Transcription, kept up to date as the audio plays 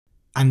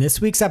On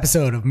this week's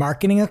episode of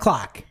Marketing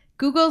O'Clock,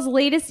 Google's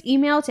latest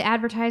email to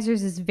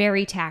advertisers is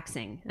very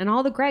taxing, and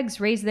all the Gregs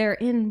raise their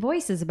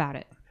invoices about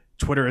it.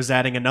 Twitter is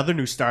adding another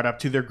new startup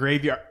to their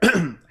graveyard.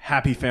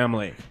 Happy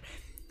family.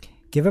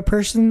 give a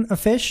person a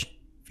fish,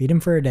 feed him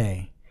for a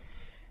day.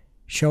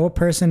 Show a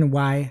person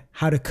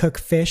how to cook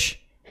fish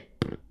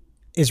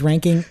is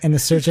ranking in the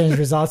search engine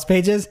results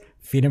pages,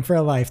 feed him for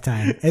a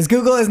lifetime. As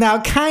Google is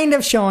now kind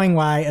of showing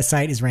why a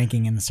site is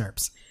ranking in the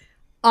SERPs.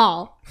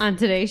 All on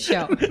today's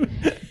show.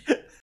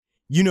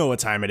 You know what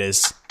time it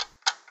is.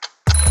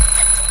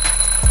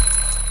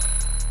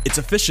 It's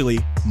officially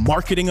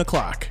Marketing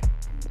O'Clock.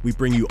 We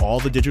bring you all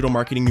the digital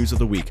marketing news of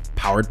the week,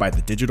 powered by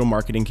the digital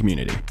marketing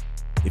community.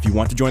 If you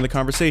want to join the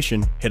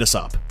conversation, hit us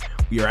up.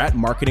 We are at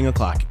Marketing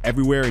O'Clock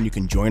everywhere, and you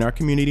can join our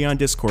community on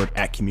Discord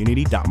at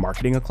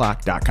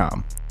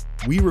community.marketingoclock.com.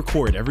 We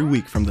record every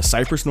week from the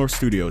Cypress North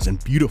Studios in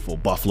beautiful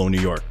Buffalo, New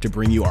York, to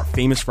bring you our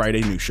famous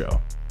Friday news show.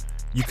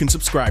 You can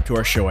subscribe to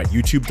our show at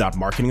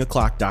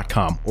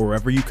youtube.marketingoclock.com or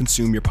wherever you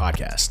consume your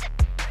podcast.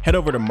 Head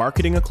over to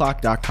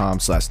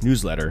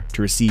marketingoclock.com/newsletter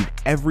to receive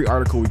every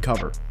article we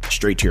cover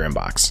straight to your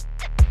inbox.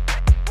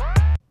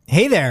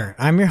 Hey there,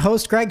 I'm your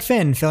host, Greg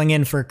Finn, filling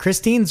in for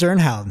Christine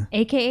Zernheld.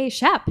 AKA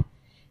Shep.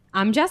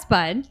 I'm Jess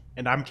Budd.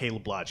 And I'm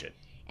Caleb Blodgett.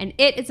 And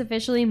it is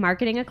officially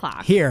Marketing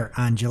O'Clock. Here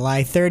on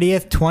July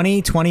 30th,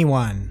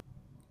 2021.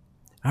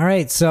 All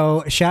right,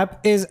 so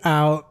Shep is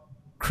out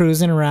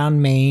cruising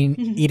around Maine,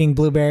 eating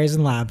blueberries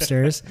and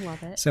lobsters.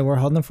 Love it. So we're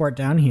holding the fort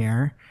down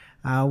here.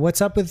 What's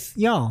up with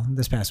y'all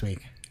this past week?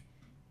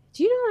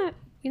 Do you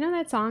know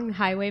that song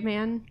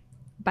Highwayman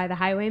by the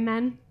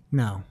Highwaymen?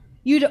 No,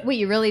 Wait,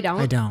 you really don't?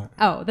 I don't.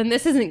 Oh, then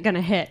this isn't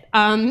gonna hit.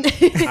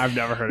 I've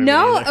never heard of it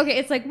No? either. Okay,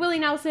 it's like Willie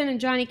Nelson and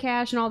Johnny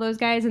Cash and all those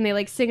guys, and they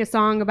like sing a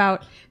song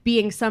about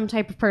being some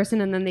type of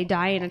person and then they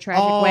die in a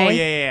tragic way. Oh,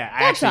 yeah. I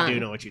That actually song. do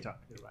know what you're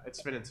talking about.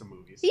 It's been in some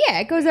movies. Yeah,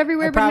 it goes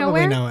everywhere I but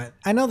probably nowhere. know it.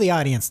 I know the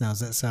audience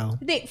knows it, so.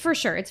 For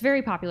sure, it's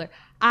very popular.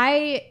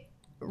 I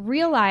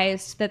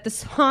realized that the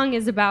song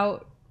is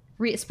about,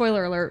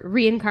 spoiler alert,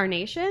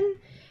 reincarnation.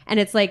 And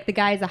it's like the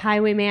guy's a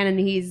highwayman and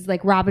he's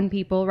like robbing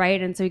people,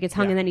 right? And so he gets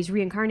hung and then he's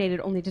reincarnated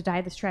only to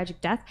die this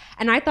tragic death.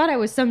 And I thought I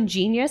was some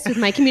genius with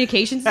my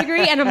communications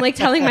degree. And I'm like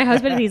telling my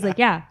husband and he's like,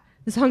 yeah,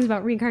 the song's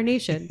about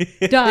reincarnation.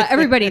 Duh,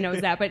 everybody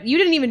knows that. But you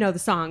didn't even know the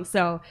song.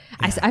 So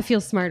I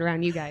feel smart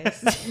around you guys.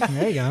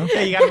 There you go.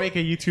 Hey, you gotta make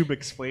a YouTube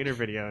explainer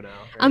video now.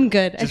 Right? I'm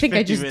good. I think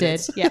I 50 just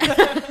minutes. did.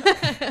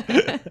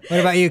 Yeah. What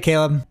about you,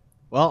 Caleb?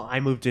 Well, I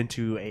moved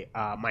into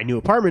my new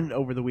apartment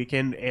over the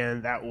weekend,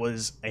 and that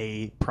was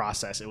a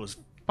process. It was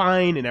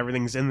fine, and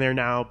everything's in there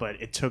now, but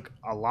it took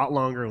a lot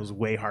longer. It was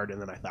way harder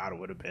than I thought it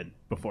would have been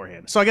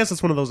beforehand. So I guess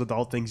it's one of those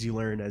adult things you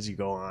learn as you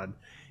go on,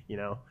 you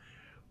know.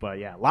 But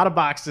yeah, a lot of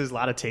boxes, a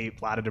lot of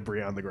tape, a lot of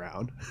debris on the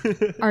ground.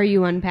 Are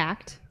you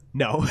unpacked?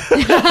 No.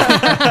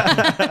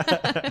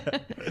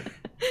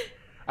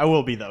 I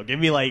will be, though. Give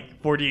me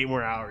like 48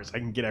 more hours. I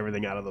can get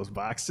everything out of those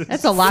boxes.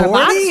 That's a lot of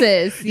 40?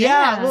 boxes.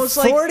 Yeah, well, it's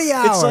like 40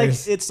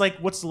 hours. It's like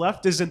what's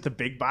left isn't the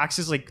big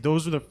boxes. Like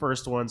those were the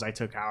first ones I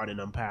took out and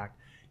unpacked.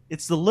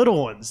 It's the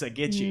little ones that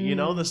get you. You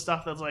know, the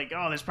stuff that's like,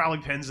 oh, there's probably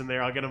pens in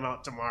there. I'll get them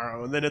out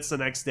tomorrow, and then it's the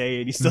next day,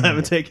 and you still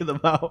haven't taken them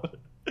out.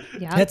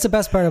 Yeah. That's the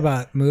best part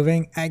about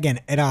moving. Again,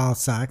 it all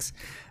sucks,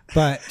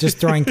 but just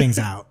throwing things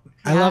out.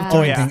 I love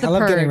throwing yeah. things. The I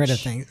love getting rid of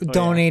purge. things, yeah.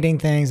 donating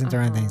things, and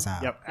throwing things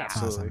out. Yep,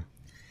 absolutely. Awesome.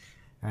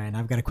 All right,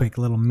 I've got a quick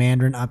little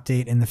Mandarin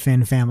update in the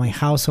Finn family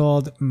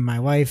household. My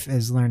wife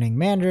is learning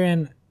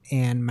Mandarin,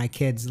 and my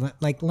kids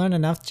learn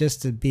enough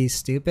just to be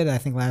stupid. I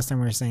think last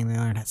time we were saying they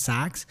learned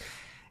socks,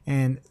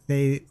 and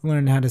they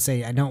learned how to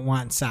say "I don't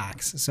want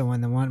socks." So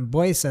when the one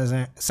boy says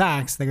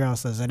socks, the girl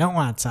says "I don't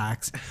want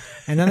socks,"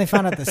 and then they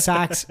found out that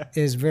socks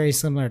is very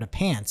similar to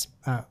pants,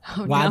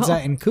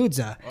 wadza and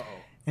kudza,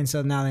 and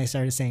so now they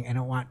started saying "I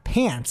don't want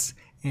pants."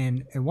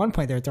 And at one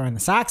point they were throwing the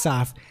socks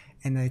off.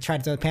 And they tried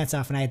to throw the pants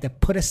off, and I had to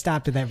put a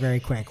stop to that very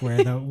quick. Where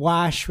the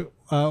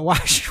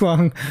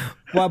washwang,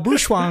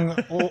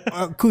 wabushwang,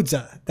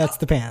 kudza. That's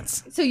the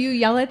pants. So you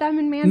yell at them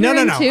in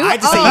Mandarin No. too? I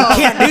just say you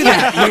can't do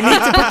that. You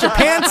need to put your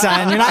pants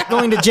on. You're not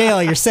going to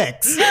jail. You're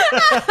 6.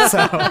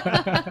 So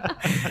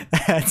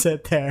that's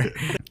it there.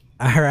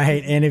 All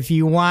right. And if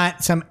you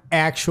want some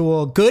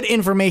actual good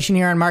information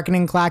here on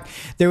Marketing Clock,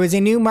 there was a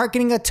new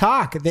Marketing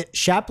Talk that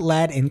Shep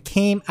led and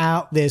came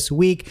out this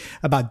week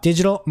about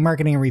digital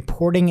marketing and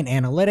reporting and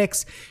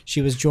analytics.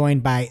 She was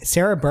joined by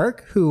Sarah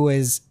Burke, who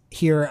was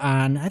here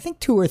on, I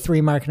think, 2 or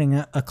 3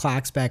 Marketing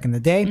Clocks back in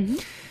the day.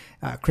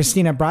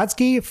 Christina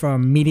Brodsky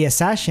from Media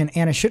Sesh and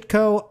Anna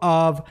Shutko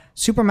of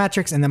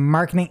Supermetrics and the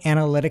Marketing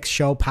Analytics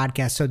Show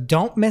podcast. So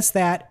don't miss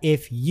that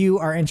if you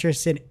are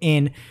interested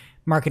in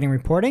marketing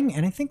reporting.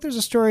 And I think there's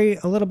a story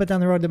a little bit down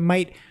the road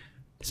that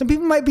some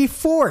people might be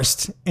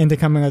forced into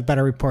coming with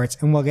better reports,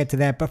 and we'll get to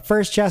that. But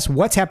first, Jess,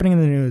 what's happening in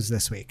the news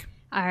this week?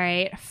 All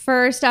right.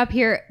 First up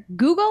here,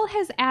 Google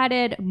has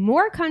added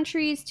more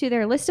countries to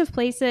their list of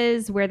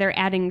places where they're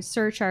adding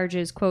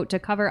surcharges, quote, to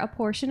cover a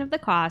portion of the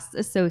costs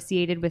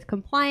associated with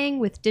complying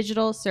with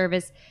digital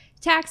service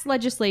tax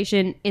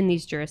legislation in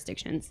these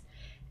jurisdictions.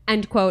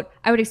 end quote.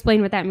 I would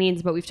explain what that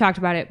means, but we've talked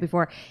about it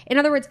before. In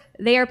other words,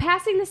 they are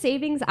passing the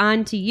savings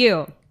on to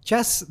you.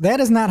 Jess,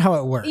 that is not how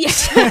it works.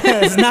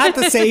 It's not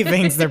the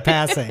savings they're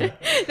passing.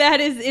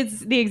 It's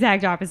the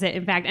exact opposite,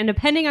 in fact. And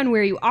depending on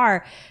where you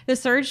are, the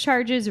surge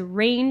charges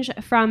range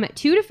from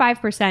 2 to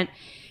 5%.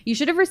 You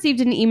should have received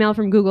an email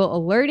from Google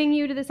alerting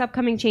you to this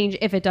upcoming change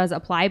if it does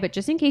apply. But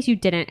just in case you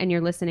didn't and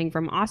you're listening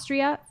from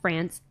Austria,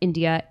 France,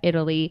 India,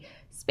 Italy,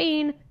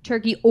 Spain,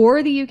 Turkey,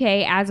 or the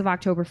UK, as of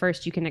October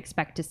 1st, you can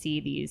expect to see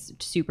these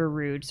super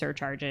rude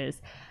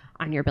surcharges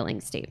on your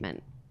billing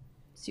statement.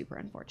 Super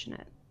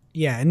unfortunate.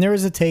 Yeah, and there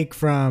was a take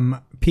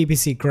from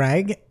PPC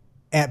Greg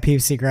at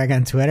PPC Greg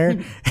on Twitter,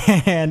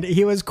 and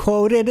he was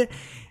quoted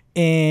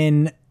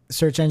in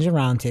Search Engine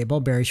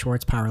Roundtable, Barry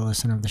Schwartz, power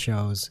listener of the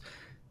show's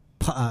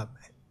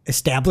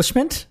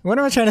establishment. What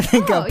am I trying to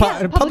think of?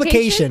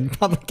 Publication.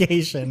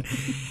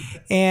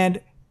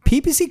 And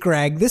PPC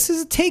Greg, this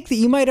is a take that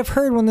you might have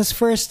heard when this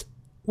first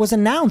was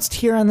announced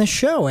here on the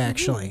show,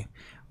 actually,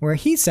 where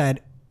he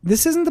said,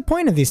 this isn't the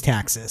point of these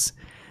taxes.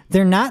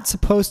 They're not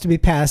supposed to be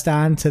passed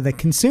on to the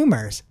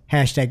consumers.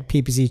 Hashtag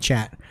PPC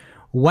chat.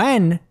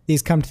 When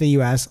these come to the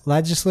U.S.,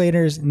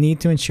 legislators need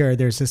to ensure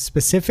there's a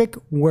specific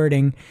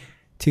wording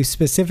to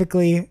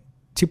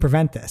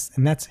prevent this.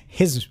 And that's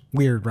his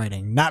weird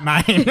writing, not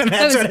mine.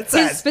 That's what it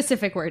says. His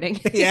specific wording.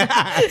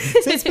 Yeah.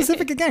 Say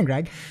specific again,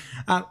 Greg.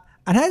 And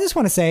I just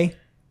want to say,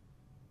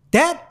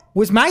 that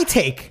was my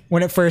take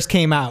when it first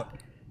came out.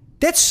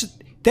 That's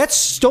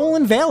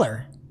stolen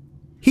valor.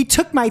 He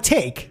took my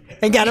take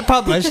and got it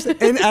published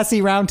in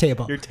SE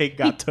Roundtable. Your take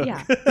got took.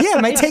 Yeah,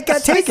 my take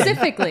got taken.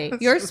 Specifically,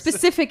 your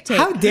specific take.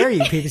 How dare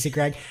you, PPC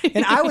Greg?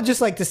 And I would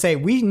just like to say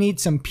we need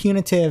some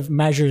punitive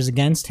measures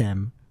against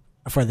him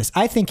for this.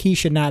 I think he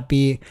should not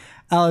be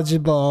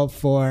eligible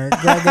for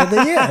Greg of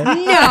the Year.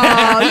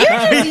 No,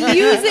 you're just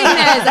using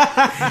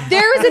this.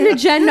 There was an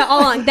agenda all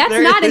along. That's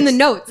not in the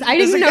notes. I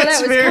didn't even know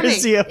that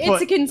was coming.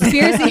 It's a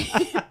conspiracy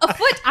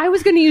afoot. I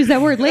was going to use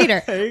that word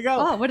later. There you go.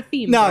 Oh, what a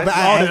theme. No,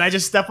 but did I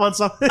just step on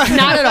something?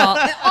 Not at all.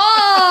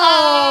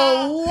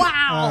 Oh,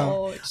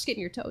 wow. Just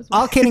getting your toes wet.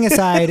 all kidding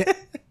aside,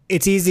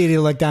 it's easy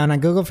to look down on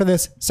Google for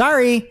this.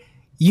 Sorry,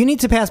 you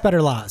need to pass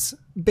better laws.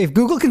 If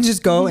Google can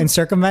just go and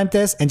circumvent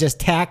this and just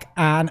tack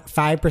on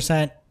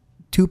 5%,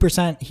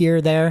 2%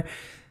 here, there,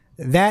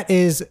 that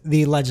is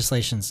the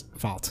legislation's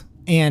fault.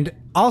 And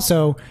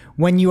also,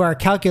 when you are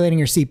calculating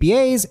your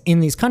CPAs in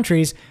these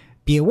countries,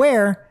 be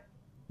aware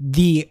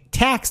the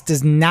tax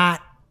does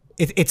not,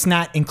 it's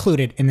not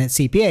included in that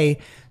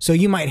CPA. So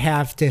you might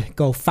have to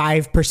go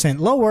 5%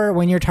 lower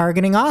when you're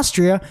targeting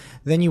Austria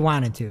than you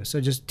wanted to.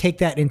 So just take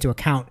that into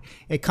account.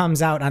 It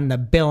comes out on the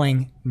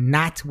billing,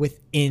 not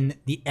within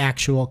the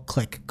actual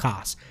click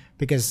cost,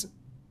 because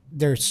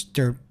they're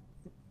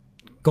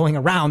going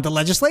around the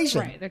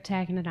legislation. Right, they're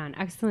tagging it on.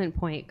 Excellent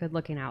point. Good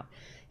looking out.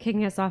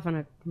 Kicking us off on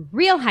a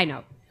real high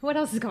note. What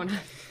else is going on?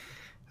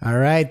 All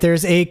right,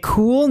 there's a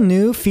cool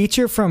new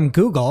feature from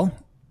Google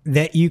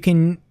that you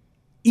can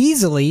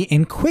easily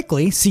and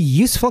quickly see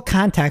useful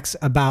context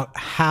about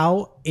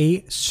how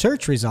a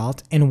search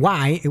result and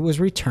why it was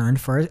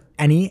returned for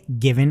any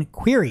given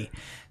query.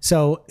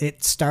 So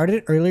it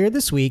started earlier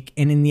this week,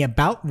 and in the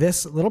About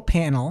This little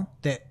panel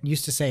that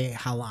used to say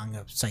how long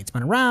the site's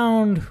been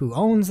around, who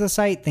owns the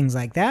site, things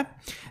like that.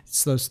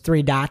 It's those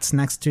 3 dots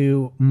next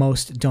to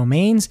most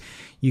domains.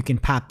 You can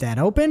pop that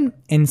open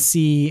and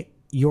see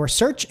your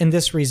search in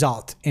this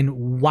result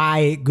and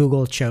why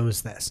Google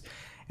chose this.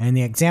 And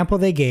the example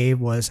they gave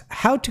was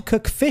how to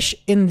cook fish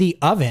in the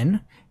oven.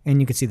 And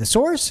you can see the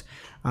source,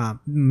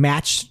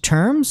 matched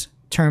terms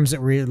that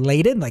were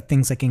related, like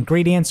things like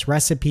ingredients,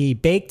 recipe,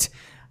 baked,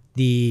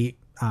 the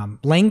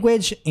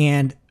language,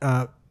 and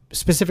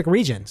specific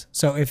regions.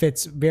 So if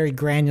it's very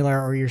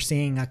granular or you're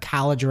seeing a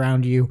college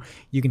around you,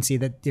 you can see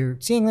that you're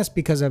seeing this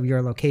because of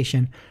your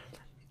location.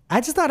 I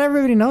just thought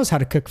everybody knows how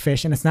to cook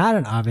fish, and it's not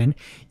an oven.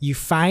 You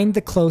find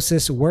the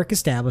closest work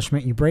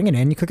establishment, you bring it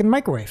in, you cook it in the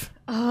microwave.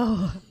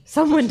 Oh,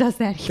 someone does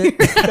that here.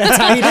 That's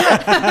how you do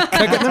it.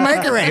 Cook it in the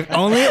microwave,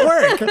 only at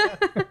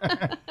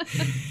work.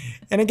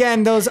 And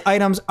again, those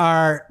items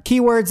are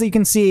keywords that you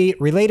can see,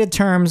 related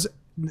terms,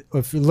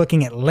 if you're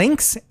looking at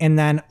links, and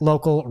then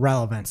local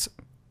relevance.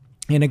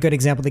 And a good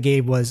example they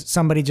gave was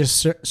somebody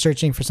just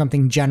searching for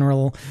something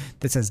general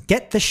that says,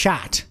 get the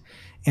shot.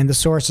 And the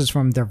source is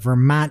from the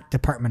Vermont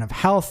Department of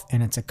Health,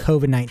 and it's a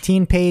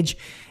COVID-19 page.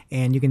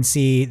 And you can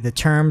see the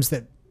terms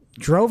that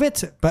drove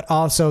it, but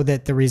also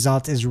that the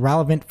result is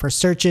relevant for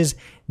searches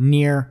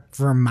near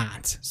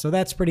Vermont. So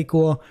that's pretty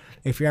cool.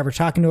 If you're ever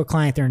talking to a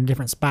client, they're in a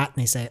different spot,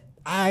 and they say,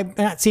 I'm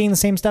not seeing the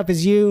same stuff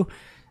as you,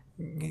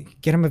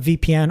 get them a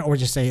VPN, or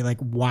just say, like,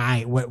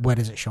 why? What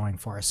is it showing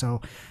for?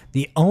 So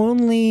the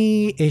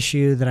only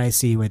issue that I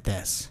see with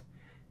this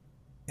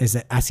is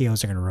that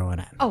SEOs are going to ruin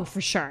it. Oh, for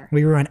sure.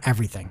 We ruin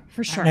everything.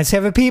 For sure. And I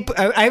have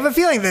a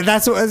feeling that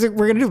that's what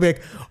we're going to do. Be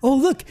like, oh,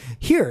 look,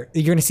 here,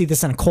 you're going to see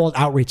this on a cold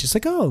outreach. It's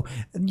like, oh,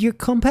 your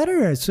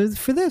competitor, so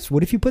for this,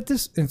 what if you put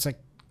this? And it's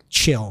like,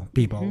 chill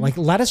people. Like,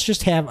 let us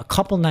just have a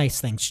couple nice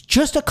things.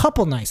 Just a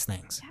couple nice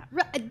things.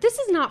 This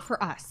is not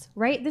for us,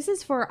 right? This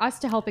is for us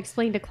to help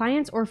explain to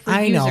clients or for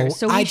I users. know.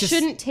 So we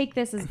shouldn't take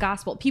this as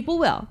gospel. People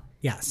will.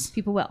 Yes.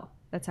 People will.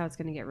 That's how it's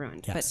going to get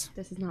ruined. Yes. But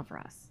this is not for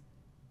us.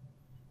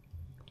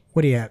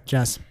 What do you have,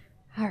 Jess?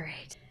 All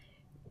right.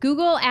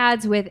 Google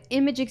ads with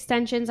image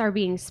extensions are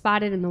being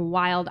spotted in the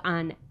wild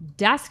on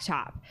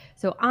desktop.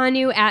 So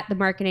Anu at The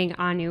Marketing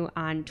Anu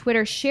on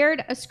Twitter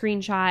shared a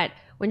screenshot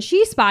when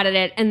she spotted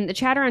it, and the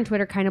chatter on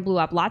Twitter kind of blew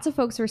up. Lots of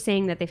folks were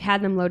saying that they've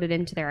had them loaded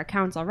into their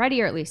accounts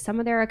already, or at least some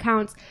of their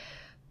accounts,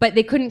 but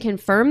they couldn't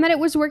confirm that it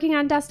was working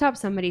on desktop.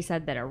 Somebody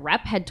said that a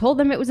rep had told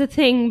them it was a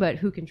thing, but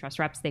who can trust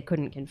reps? They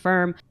couldn't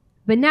confirm.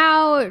 But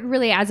now,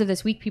 really, as of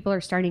this week, people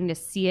are starting to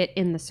see it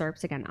in the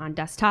SERPs again on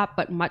desktop,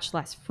 but much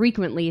less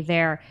frequently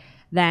there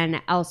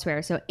than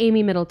elsewhere. So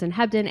Amy Middleton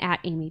Hebden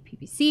at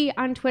AmyPPC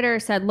on Twitter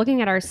said,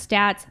 looking at our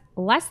stats,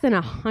 less than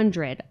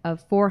 100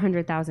 of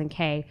 400,000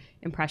 K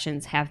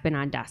impressions have been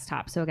on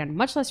desktop. So again,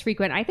 much less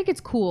frequent. I think it's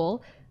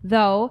cool,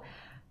 though.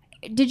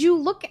 Did you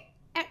look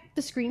at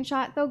the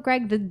screenshot, though,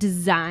 Greg? The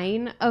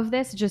design of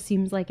this just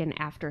seems like an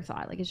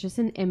afterthought. Like, it's just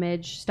an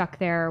image stuck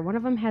there. One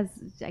of them has,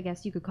 I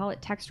guess you could call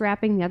it text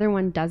wrapping. The other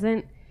one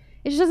doesn't.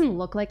 It just doesn't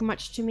look like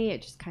much to me.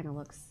 It just kind of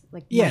looks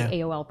like my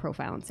AOL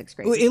profile in 6th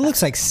grade. It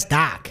looks like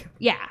stock.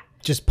 Yeah.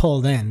 Just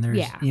pulled in.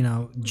 There's,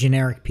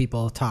 generic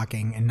people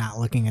talking and not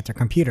looking at their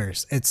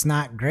computers. It's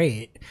not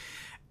great.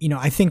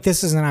 I think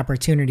this is an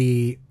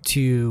opportunity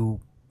to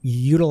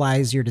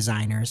utilize your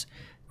designers,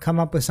 come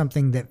up with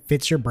something that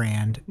fits your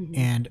brand,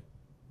 and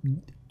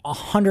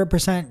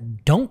 100%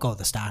 don't go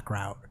the stock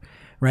route,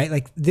 right?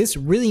 Like, this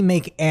really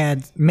makes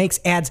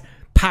ads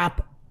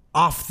pop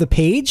off the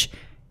page.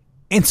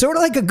 And sort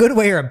of like a good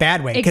way or a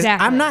bad way. Because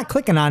I'm not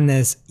clicking on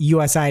this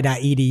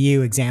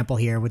usi.edu example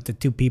here with the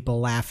two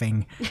people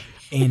laughing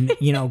in,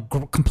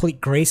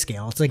 complete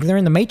grayscale. It's like they're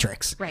in the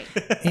Matrix. Right.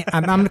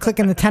 I'm going to click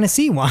on the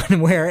Tennessee one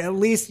where at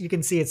least you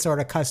can see it's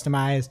sort of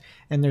customized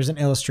and there's an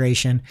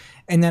illustration.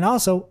 And then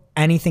also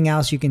anything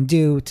else you can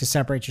do to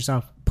separate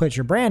yourself, put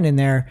your brand in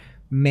there,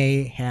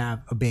 may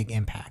have a big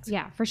impact.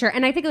 Yeah, for sure.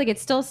 And I think it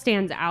still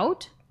stands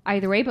out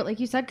either way, but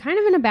like you said, kind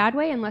of in a bad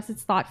way unless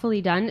it's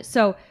thoughtfully done.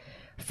 So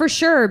for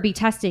sure, be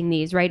testing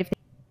these, right?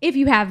 If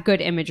you have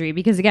good imagery,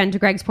 because again, to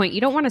Greg's point,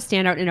 you don't want to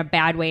stand out in a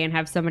bad way and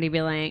have somebody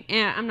be like,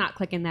 I'm not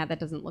clicking that. That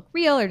doesn't look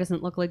real or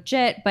doesn't look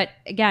legit. But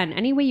again,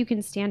 any way you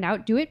can stand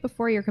out, do it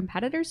before your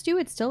competitors do.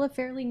 It's still a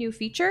fairly new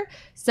feature.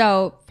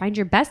 So find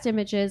your best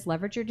images,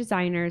 leverage your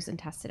designers, and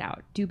test it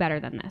out. Do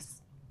better than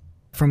this.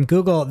 From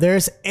Google,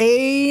 there's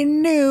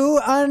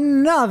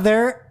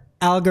another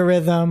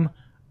algorithm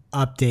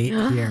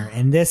update here.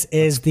 And this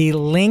is the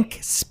link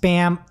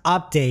spam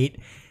update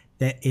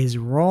that is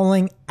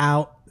rolling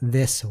out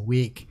this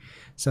week.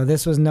 So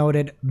this was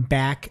noted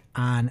back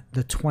on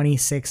the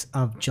 26th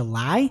of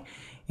July.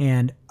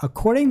 And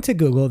according to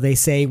Google, they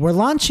say, we're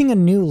launching a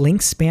new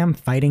link spam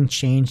fighting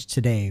change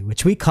today,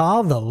 which we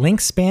call the link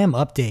spam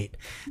update.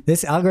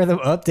 This algorithm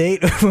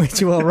update, which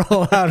will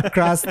roll out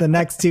across the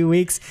next 2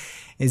 weeks,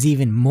 is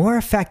even more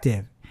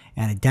effective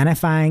at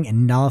identifying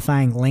and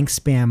nullifying link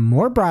spam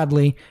more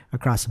broadly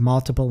across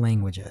multiple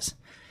languages.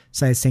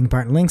 Sites taking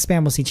part in link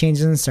spam will see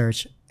changes in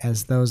search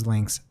as those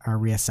links are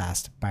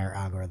reassessed by our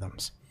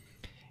algorithms.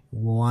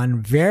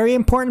 One very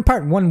important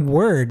part, one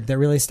word that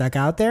really stuck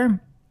out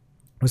there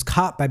was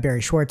caught by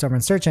Barry Schwartz over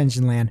in Search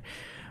Engine Land,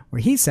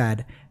 where he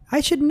said, I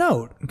should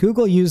note,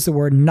 Google used the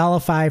word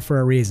nullify for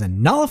a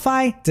reason.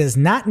 Nullify does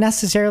not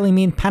necessarily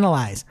mean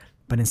penalize,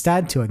 but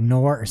instead to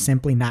ignore or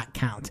simply not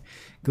count.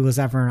 Google's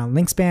effort on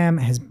link spam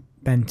has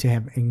been to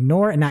have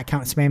ignore and not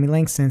count spammy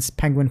links since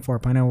Penguin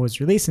 4.0 was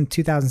released in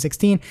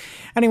 2016.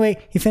 Anyway,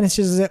 he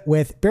finishes it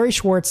with Barry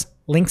Schwartz,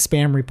 link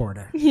spam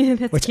reporter. Yeah,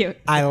 that's cute.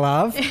 I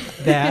love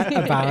that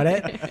about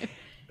it.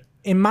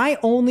 And my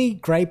only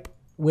gripe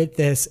with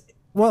this,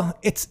 well,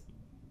 it's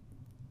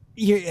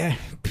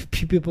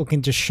people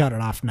can just shut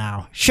it off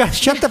now. Shut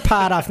the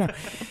pod off now.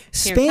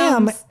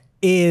 Spam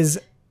is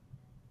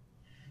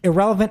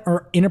irrelevant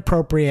or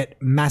inappropriate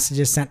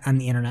messages sent on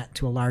the internet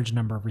to a large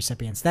number of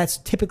recipients. That's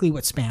typically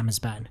what spam has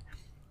been.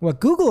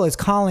 What Google is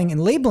calling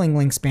and labeling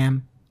link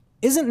spam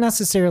isn't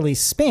necessarily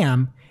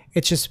spam.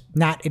 It's just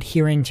not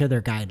adhering to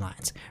their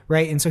guidelines,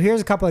 right? And so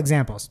here's a couple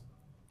examples.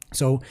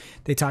 So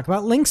they talk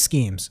about link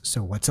schemes.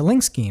 So what's a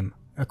link scheme?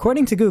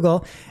 According to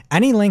Google,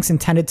 any links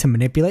intended to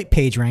manipulate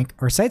PageRank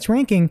or sites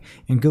ranking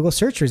in Google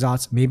search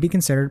results may be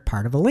considered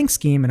part of a link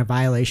scheme and a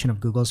violation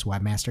of Google's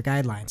Webmaster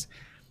Guidelines.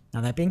 Now,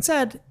 that being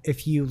said,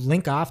 if you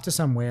link off to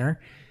somewhere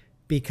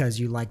because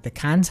you like the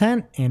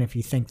content and if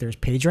you think there's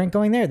PageRank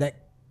going there,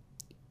 that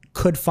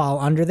could fall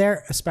under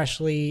there,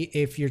 especially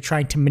if you're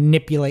trying to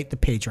manipulate the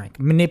PageRank.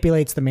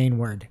 Manipulate's the main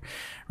word,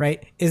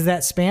 right? Is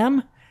that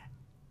spam?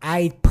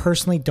 I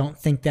personally don't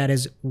think that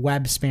is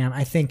web spam.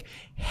 I think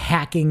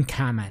hacking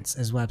comments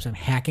is web spam.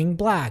 Hacking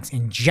blogs,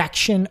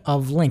 injection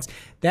of links.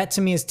 That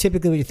to me is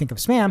typically what you think of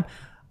spam.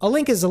 A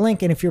link is a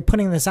link, and if you're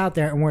putting this out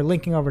there and we're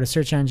linking over to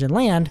Search Engine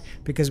Land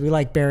because we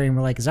like Barry and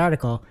we like his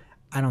article,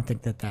 I don't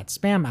think that that's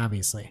spam,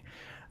 obviously.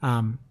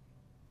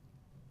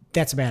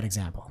 that's a bad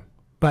example.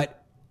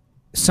 But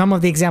some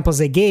of the examples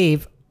they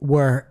gave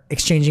were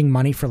exchanging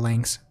money for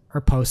links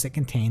or posts that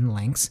contain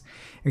links,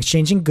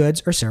 exchanging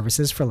goods or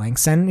services for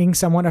links, sending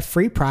someone a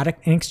free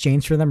product in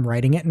exchange for them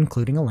writing it,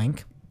 including a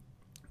link,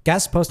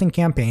 guest posting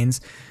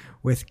campaigns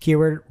with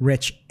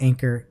keyword-rich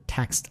anchor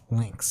text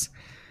links.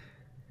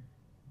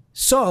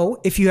 So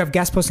if you have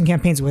guest posting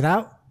campaigns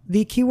without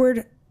the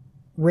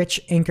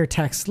keyword-rich anchor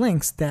text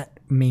links, that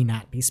may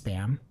not be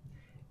spam.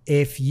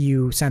 If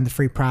you send the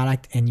free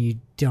product and you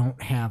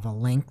don't have a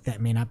link, that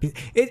may not be.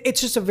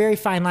 It's just a very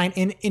fine line.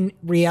 In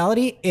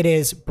reality, it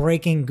is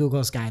breaking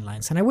Google's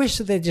guidelines. And I wish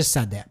that they just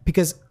said that,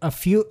 because a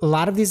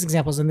lot of these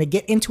examples, and they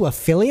get into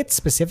affiliates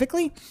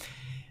specifically,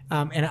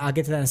 and I'll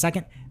get to that in a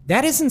second,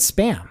 that isn't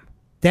spam.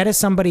 That is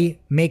somebody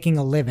making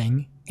a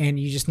living, and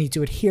you just need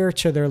to adhere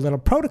to their little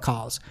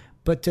protocols.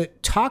 But to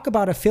talk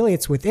about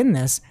affiliates within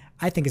this,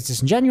 I think it's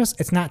disingenuous.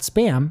 It's not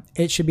spam.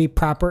 It should be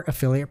proper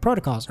affiliate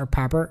protocols or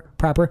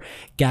proper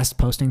guest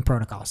posting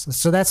protocols.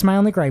 So that's my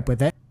only gripe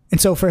with it.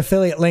 And so for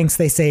affiliate links,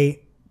 they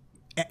say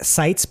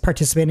sites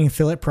participating in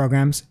affiliate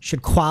programs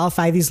should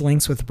qualify these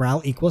links with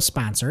rel equals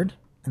sponsored.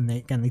 And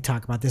they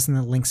talk about this in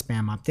the link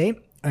spam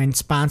update. And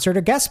sponsored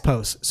or guest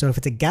posts. So if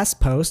it's a guest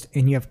post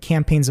and you have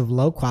campaigns of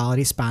low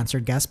quality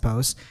sponsored guest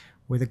posts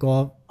with the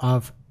goal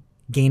of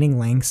gaining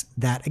links,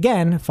 that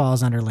again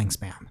falls under link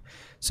spam.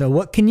 So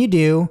what can you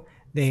do?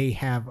 They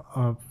have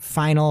a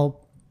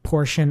final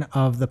portion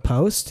of the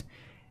post,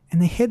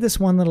 and they hid this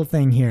one little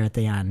thing here at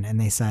the end,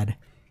 and they said,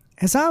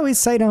 as always,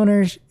 site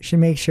owners should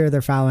make sure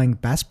they're following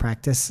best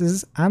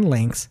practices on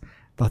links,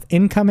 both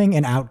incoming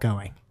and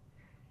outgoing.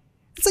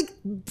 It's like,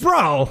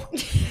 bro,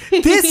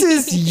 this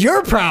is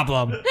your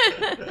problem.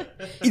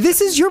 This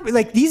is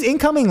these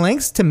incoming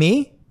links to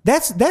me,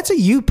 that's a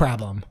you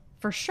problem.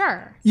 For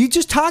sure. You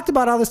just talked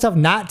about all the stuff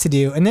not to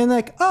do. And then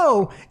like,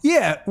 oh,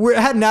 yeah, we're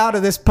heading out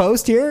of this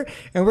post here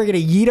and we're going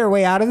to yeet our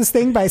way out of this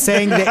thing by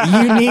saying that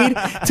you need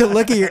to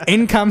look at your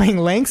incoming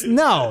links.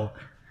 No.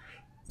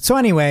 So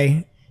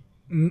anyway,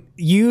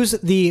 use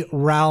the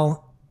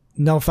rel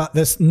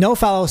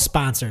nofollow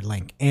sponsored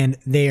link. And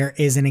there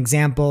is an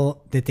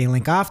example that they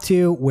link off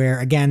to where,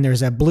 again,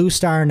 there's a blue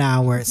star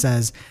now where it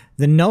says,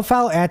 the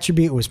nofollow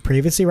attribute was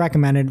previously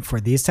recommended for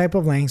these type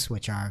of links,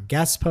 which are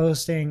guest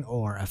posting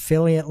or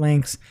affiliate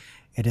links.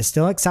 It is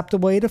still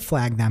acceptable to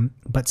flag them,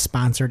 but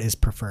sponsored is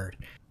preferred.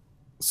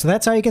 So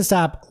that's how you can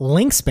stop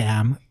link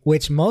spam,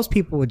 which most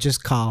people would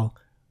just call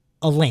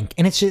a link.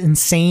 And it's just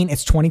insane.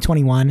 It's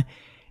 2021,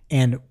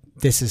 and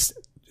it's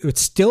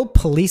still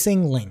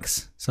policing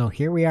links. So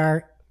here we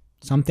are.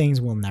 Some things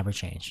will never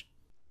change.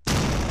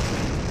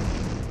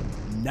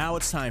 Now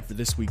it's time for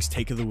this week's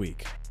Take of the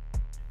Week.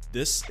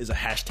 This is a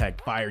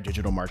hashtag fire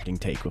digital marketing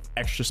take with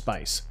extra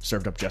spice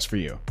served up just for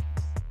you.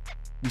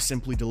 We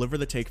simply deliver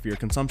the take for your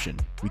consumption.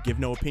 We give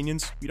no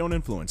opinions. We don't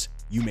influence.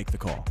 You make the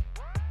call.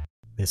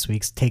 This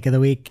week's Take of the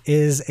Week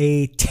is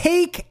a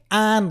take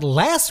on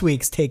last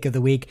week's Take of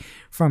the Week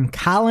from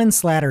Colin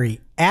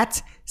Slattery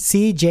at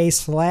CJ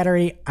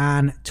Slattery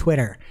on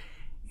Twitter.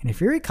 And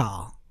if you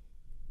recall,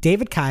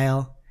 David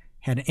Kyle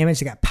had an image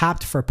that got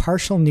popped for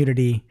partial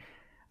nudity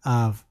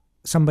of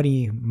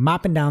somebody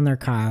mopping down their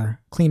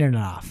car, cleaning it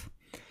off.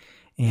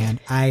 And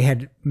I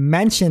had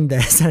mentioned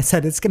this. I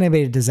said, it's going to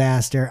be a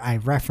disaster. I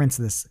referenced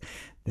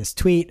this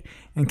tweet.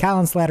 And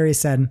Colin Slattery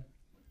said,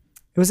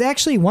 it was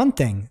actually one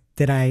thing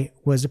that I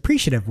was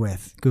appreciative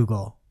with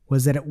Google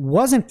was that it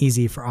wasn't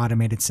easy for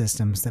automated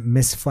systems that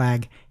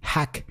misflag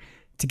heck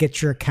to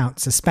get your account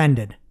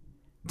suspended.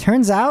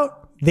 Turns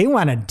out they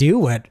want to do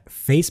what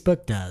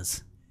Facebook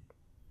does.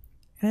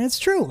 And it's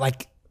true.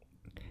 Like,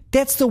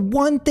 that's the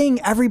one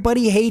thing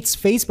everybody hates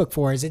Facebook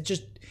for.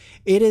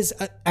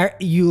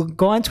 You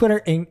go on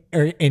Twitter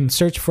and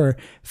search for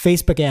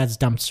Facebook ads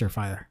dumpster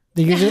fire.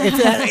 You're gonna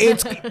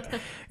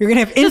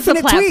have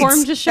infinite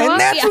tweets, just show and up?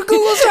 that's what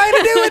Google's trying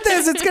to do with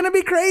this. It's gonna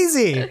be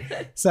crazy.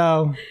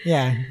 So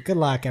yeah, good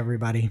luck,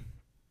 everybody.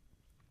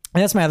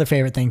 And that's my other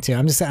favorite thing too.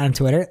 I'm just on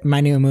Twitter.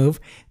 My new move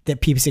that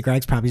PPC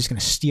Greg's probably just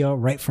gonna steal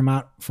right from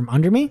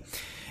under me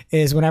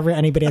is whenever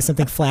anybody has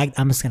something flagged,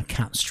 I'm just gonna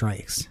count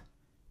strikes.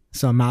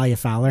 So Amalia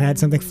Fowler had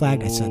something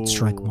flagged. I said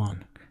strike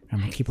one. I'm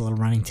going to keep a little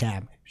running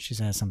tab. She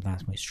says something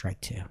else, we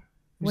strike two.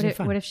 What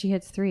if she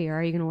hits 3, or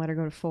are you going to let her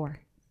go to 4?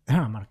 Oh,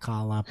 I'm going to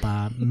call up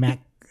Matt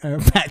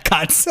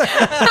Cutts.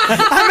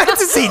 I meant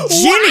to say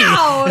Ginny.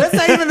 Wow. That's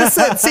not even the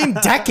same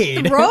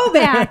decade.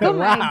 Throwback. Oh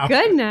my Wow.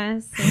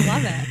 goodness. I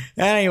love it.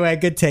 Anyway,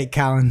 good take,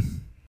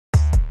 Colin.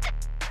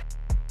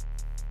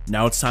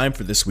 Now it's time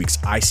for this week's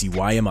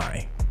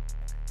ICYMI.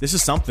 This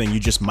is something you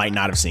just might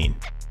not have seen.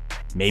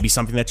 Maybe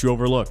something that you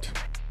overlooked.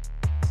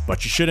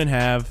 But you shouldn't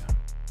have.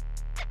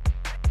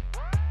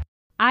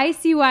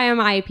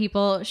 ICYMI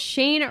people,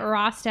 Shane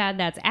Rostad,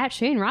 that's at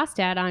Shane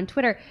Rostad on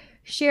Twitter,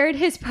 shared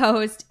his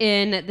post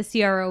in the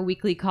CRO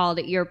Weekly called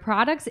 "Your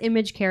product's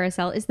image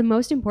carousel is the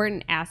most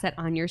important asset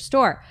on your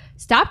store.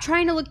 Stop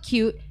trying to look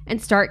cute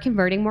and start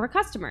converting more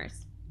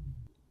customers."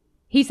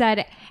 He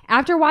said,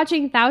 after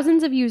watching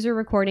thousands of user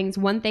recordings,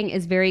 one thing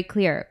is very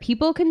clear.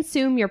 People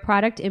consume your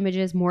product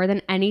images more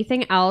than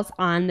anything else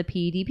on the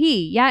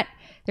PDP. Yet,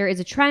 there is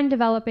a trend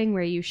developing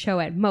where you show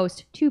at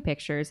most 2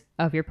 pictures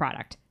of your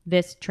product.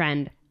 This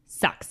trend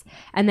sucks.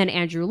 And then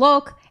Andrew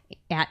Lolk,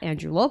 at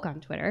Andrew Lolk on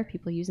Twitter,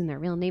 people using their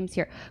real names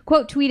here,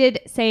 quote tweeted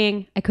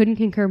saying, I couldn't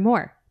concur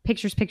more.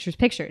 Pictures, pictures,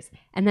 pictures.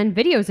 And then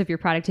videos of your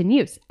product in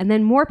use. And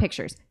then more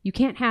pictures. You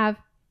can't have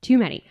too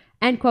many.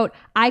 End quote.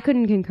 I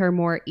couldn't concur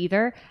more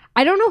either.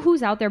 I don't know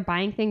who's out there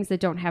buying things that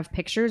don't have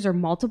pictures or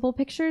multiple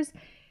pictures.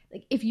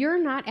 Like, if you're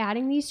not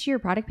adding these to your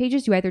product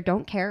pages, you either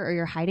don't care or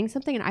you're hiding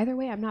something. And either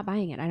way, I'm not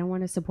buying it. I don't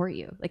want to support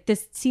you. Like,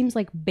 this seems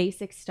like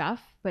basic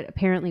stuff, but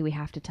apparently we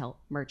have to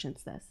tell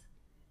merchants this.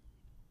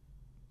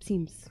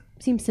 Seems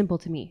simple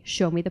to me.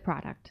 Show me the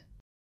product.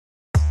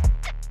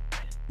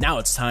 Now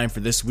it's time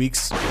for this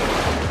week's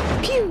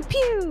Pew,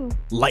 pew.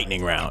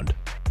 lightning round.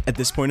 At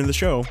this point in the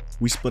show,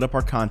 we split up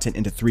our content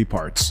into 3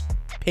 parts: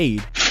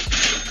 paid,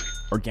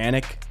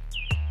 organic,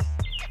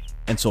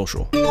 and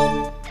social.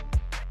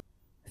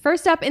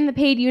 First up in the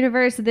paid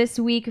universe this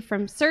week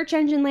from Search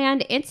Engine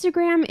Land,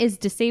 Instagram is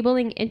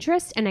disabling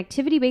interest and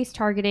activity-based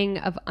targeting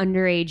of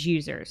underage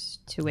users.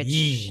 To which,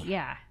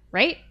 yeah,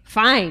 right?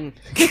 Fine.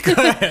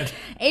 Good.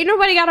 Ain't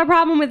nobody got a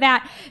problem with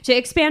that. To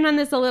expand on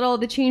this a little,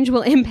 the change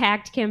will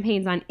impact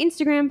campaigns on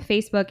Instagram,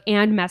 Facebook,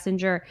 and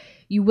Messenger.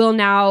 You will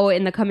now,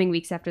 in the coming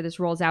weeks after this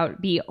rolls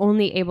out, be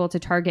only able to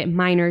target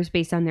minors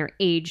based on their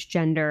age,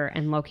 gender,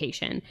 and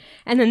location.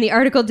 And then the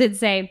article did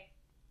say,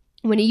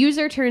 when a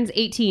user turns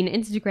 18,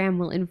 Instagram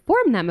will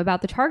inform them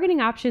about the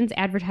targeting options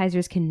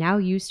advertisers can now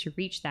use to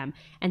reach them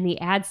and the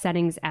ad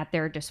settings at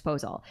their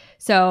disposal.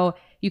 So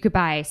you could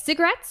buy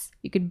cigarettes,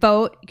 you could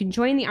vote, you can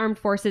join the armed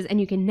forces, and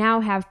you can now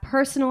have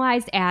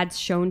personalized ads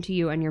shown to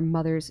you on your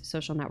mother's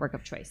social network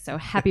of choice. So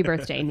happy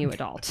birthday, new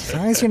adult. As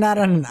long as you're not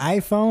on an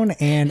iPhone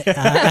and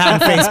on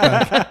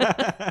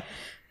Facebook.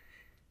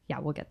 Yeah,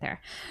 we'll get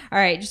there. All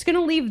right, just going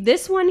to leave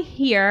this one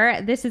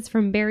here. This is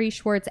from Barry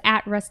Schwartz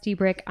at Rusty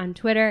Brick on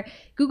Twitter.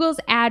 Google's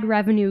ad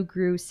revenue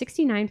grew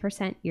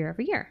 69% year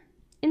over year.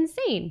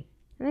 Insane.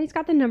 And then he's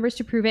got the numbers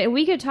to prove it. And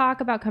we could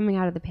talk about coming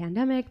out of the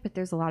pandemic, but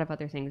there's a lot of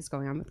other things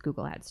going on with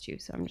Google Ads too.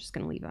 So I'm just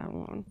going to leave that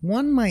alone.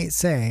 One might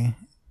say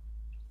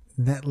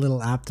that little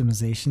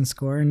optimization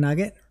score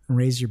nugget,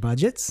 raise your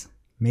budgets,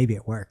 maybe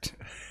it worked.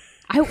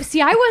 I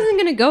wasn't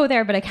going to go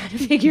there, but I kind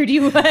of figured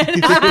you would. I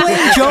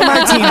blame Joe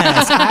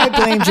Martinez. I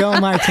blame Joe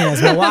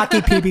Martinez.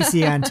 Milwaukee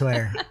PPC on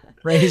Twitter.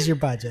 Raise your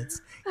budgets.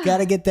 Got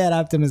to get that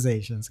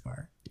optimization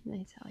score.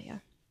 I tell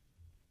you.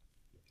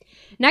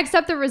 Next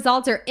up, the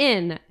results are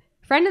in.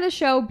 Friend of the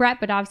show,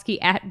 Brett Badovsky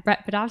at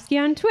Brett Badovsky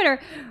on Twitter,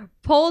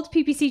 polled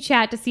PPC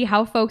chat to see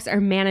how folks are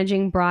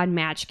managing broad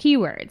match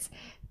keywords.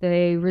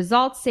 The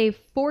results say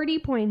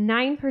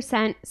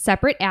 40.9%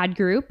 separate ad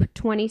group,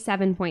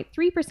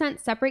 27.3%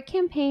 separate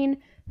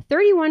campaign,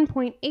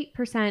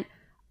 31.8%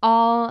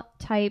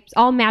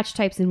 all match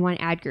types in one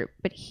ad group.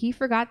 But he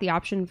forgot the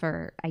option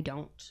for I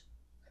don't.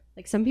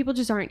 Like, some people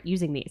just aren't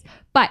using these.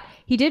 But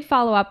he did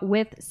follow up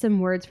with some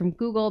words from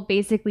Google,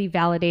 basically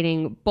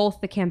validating both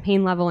the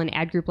campaign level and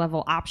ad group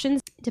level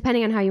options,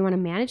 depending on how you want to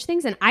manage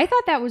things. And I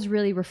thought that was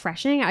really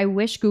refreshing. I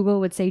wish Google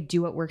would say,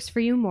 do what works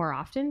for you more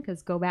often,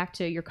 because go back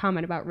to your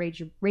comment about raise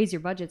your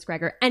budgets,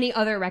 Greg, or any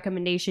other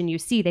recommendation you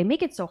see. They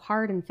make it so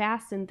hard and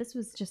fast. And this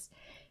was just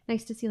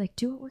nice to see, like,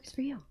 do what works for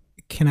you.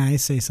 Can I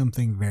say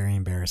something very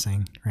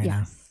embarrassing right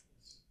now?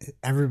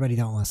 Everybody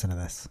don't listen to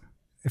this.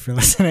 If you're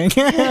listening.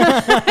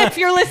 If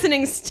you're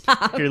listening,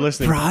 stop. If you're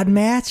listening. Broad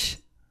match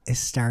is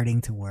starting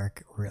to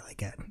work really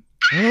good.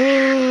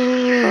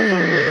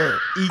 I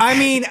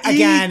mean,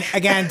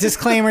 again,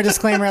 disclaimer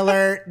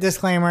alert,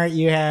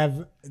 you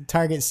have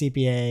target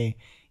CPA,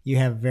 you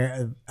have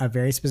a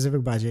very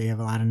specific budget, you have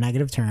a lot of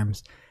negative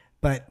terms,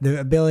 but the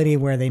ability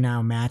where they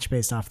now match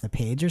based off the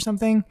page or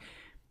something,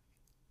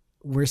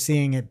 we're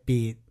seeing it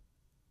beat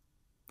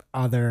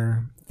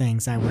other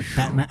things I would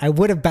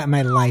have bet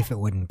my life it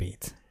wouldn't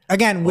beat.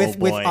 Again, with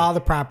all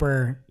the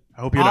proper...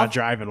 I hope you're not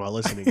driving while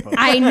listening, folks.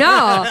 I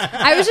know.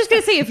 I was just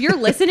going to say, if you're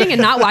listening and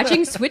not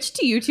watching, switch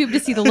to YouTube to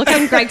see the look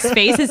on Greg's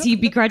face as he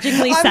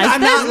begrudgingly says I'm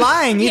this. not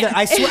lying either. Yeah.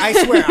 I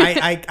swear.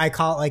 I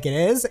call it like it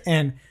is.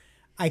 And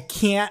I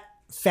can't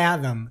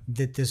fathom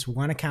that this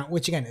one account,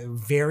 which again,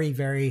 very,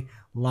 very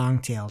long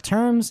tail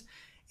terms,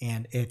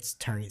 and it's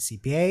target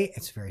CPA,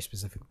 it's very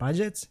specific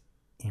budgets,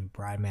 and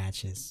broad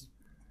matches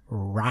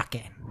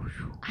rocking.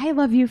 I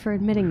love you for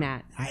admitting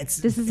that.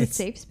 This is a it's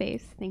safe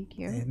space. Thank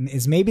you.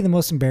 It's maybe the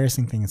most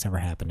embarrassing thing that's ever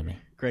happened to me.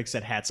 Greg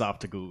said hats off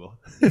to Google.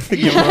 Give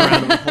him a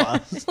round of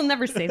applause. I'll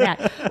never say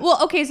that.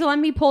 Well, okay, so let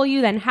me poll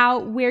you then.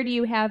 Where do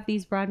you have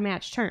these broad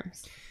match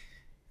terms?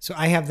 So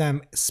I have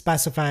them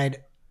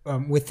specified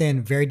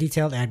within very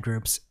detailed ad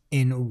groups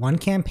in one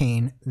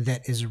campaign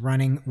that is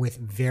running with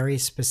very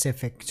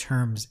specific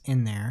terms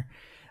in there.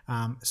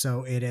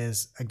 So it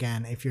is,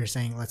 again, if you're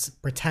saying, let's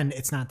pretend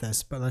it's not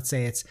this, but let's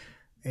say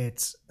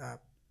it's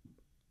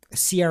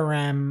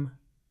CRM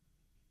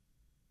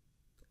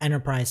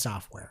enterprise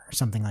software or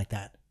something like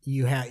that.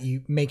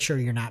 you make sure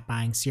you're not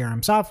buying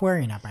CRM software.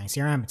 You're not buying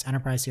CRM. It's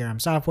enterprise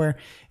CRM software.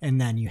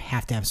 And then you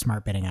have to have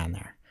smart bidding on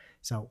there.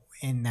 So,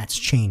 and that's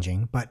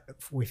changing. But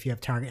if you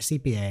have target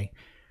CPA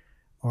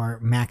or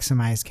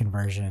maximize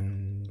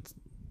conversion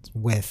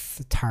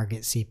with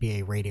target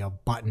CPA radio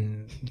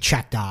button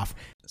checked off.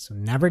 So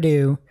never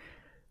do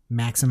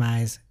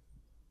maximize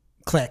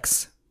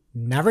clicks.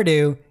 Never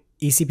do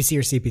eCPC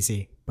or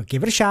CPC, but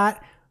give it a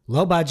shot.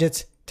 Low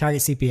budgets,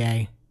 target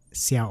CPA,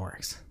 see how it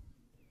works.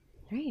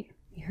 Right.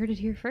 You heard it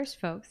here first,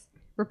 folks.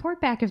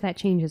 Report back if that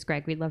changes,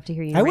 Greg. We'd love to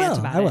hear you I rant will.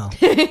 about I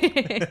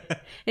it. will.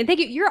 And thank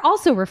you. You're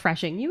also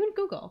refreshing. You and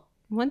Google.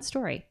 One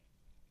story.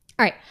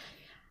 All right.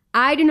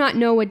 I do not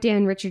know what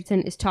Dan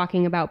Richardson is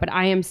talking about, but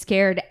I am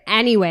scared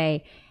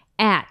anyway.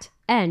 At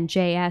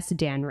NJS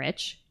Dan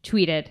Rich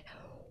tweeted,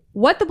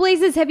 "What the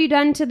blazes have you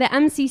done to the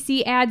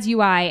MCC ads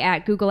UI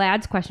at Google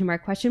Ads? ? Where's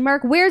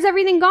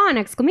everything gone? !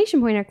 Hashtag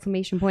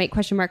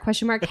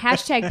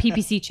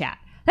PPC chat."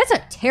 That's a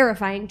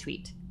terrifying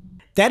tweet.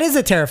 That is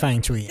a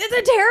terrifying tweet. It's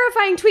a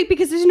terrifying tweet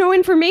because there's no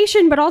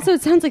information, but also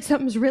it sounds like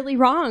something's really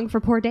wrong for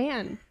poor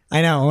Dan.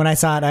 I know. When I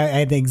saw it, I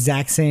had the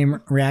exact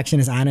same reaction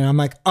as Anu. I'm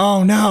like,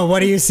 oh no,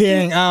 what are you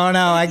seeing? Oh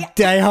no,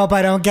 I hope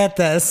I don't get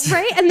this.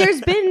 Right? And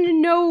there's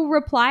been no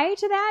reply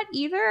to that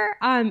either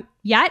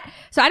yet.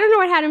 So I don't know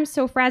what had him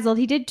so frazzled.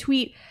 He did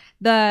tweet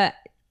our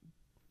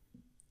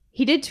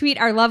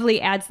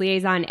lovely ads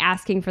liaison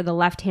asking for the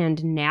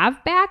left-hand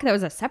nav back. That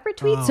was a separate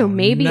tweet, so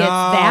maybe it's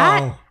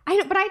that. I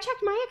know, but I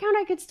checked my account.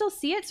 I could still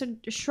see it. So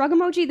shrug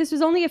emoji. This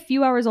was only a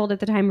few hours old at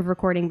the time of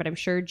recording, but I'm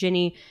sure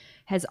Ginny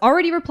has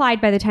already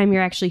replied by the time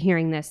you're actually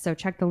hearing this. So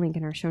check the link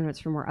in our show notes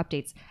for more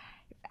updates.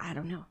 I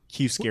don't know.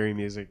 Cue scary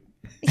music.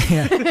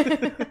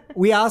 Yeah.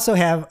 We also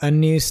have a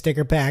new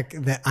sticker pack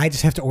that I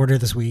just have to order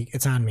this week.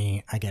 It's on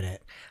me. I get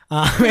it.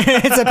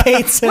 It's a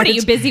paid search. What, are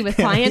you busy with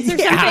clients or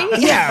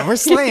something? Yeah, we're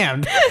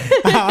slammed.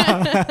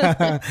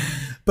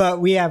 But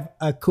we have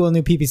a cool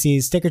new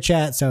PPC sticker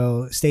chat,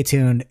 so stay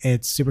tuned.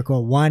 It's super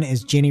cool. One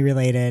is Ginny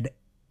related.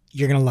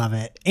 You're going to love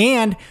it.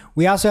 And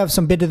we also have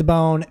some Bid to the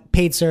Bone,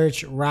 paid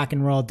search, rock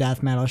and roll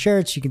death metal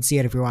shirts. You can see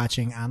it if you're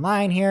watching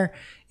online here.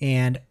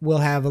 And we'll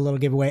have a little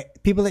giveaway.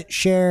 People that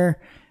share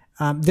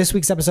this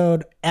week's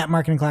episode at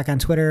Marketing Clock on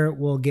Twitter,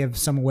 we'll give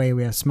some away.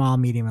 We have small,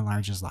 medium, and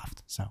larges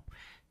left. So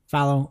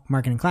follow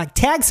Marketing Clock.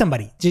 Tag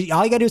somebody.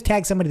 All you got to do is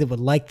tag somebody that would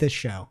like this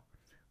show,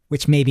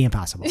 which may be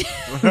impossible.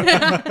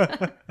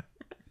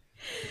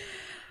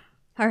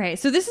 All right,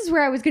 so this is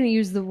where I was going to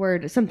use the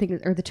word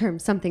something or the term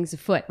something's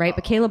afoot, right?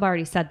 But Caleb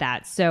already said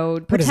that, so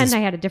pretend I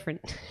had a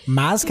different.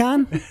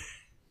 MozCon? Is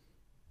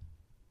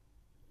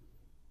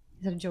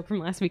that a joke from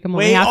last week? I'm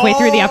only halfway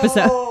through the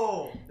episode.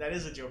 Oh, that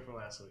is a joke from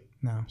last week.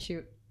 No,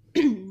 Shoot.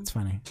 it's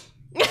funny.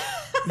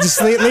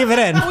 Just leave it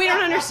in. We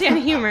don't understand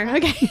humor.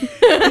 Okay.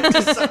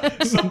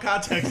 Some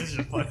context is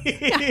just funny.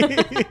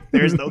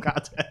 There's no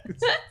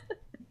context.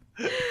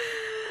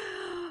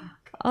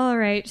 All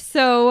right,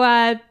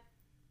 so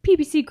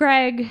PPC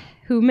Greg,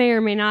 who may or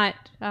may not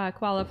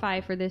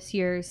qualify for this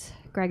year's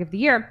Greg of the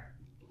Year,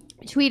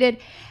 tweeted,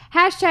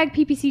 hashtag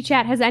PPC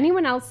chat, has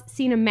anyone else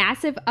seen a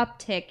massive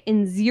uptick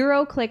in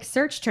zero-click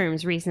search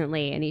terms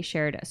recently? And he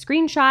shared a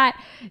screenshot,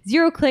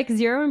 zero-click,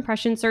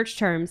 zero-impression search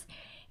terms.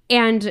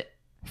 And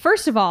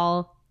first of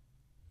all,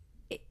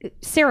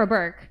 Sarah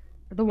Burke,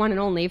 the one and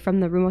only from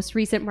the most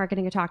recent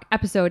Marketing Talk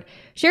episode,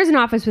 shares an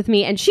office with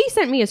me, and she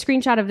sent me a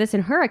screenshot of this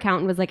in her account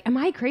and was like, am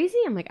I crazy?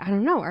 I'm like, I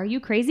don't know. Are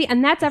you crazy?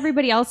 And that's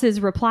everybody else's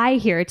reply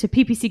here to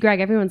PPC Greg.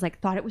 Everyone's like,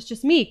 thought it was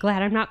just me.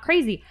 Glad I'm not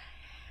crazy.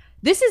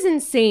 This is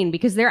insane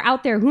because they're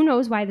out there. Who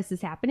knows why this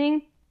is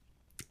happening?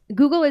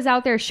 Google is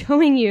out there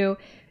showing you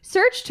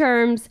search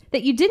terms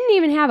that you didn't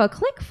even have a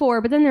click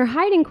for, but then they're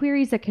hiding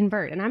queries that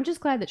convert. And I'm just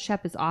glad that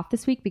Shep is off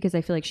this week because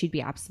I feel like she'd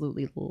be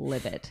absolutely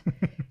livid.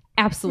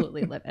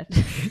 Absolutely livid.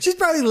 She's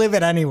probably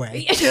livid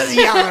anyway. Just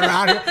yelling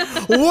around her.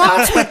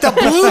 What's with the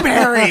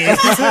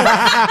blueberries?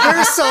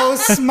 They're so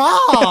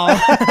small.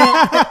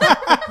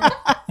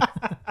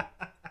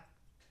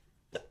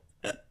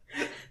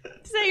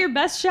 Is that your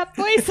best Shep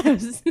voice? That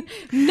was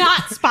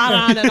not spot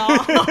on at all.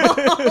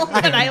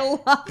 But I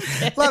loved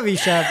it. Love you,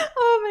 Shep.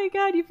 Oh my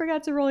God, you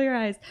forgot to roll your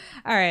eyes.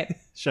 All right.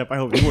 Shep, I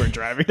hope you weren't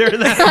driving there.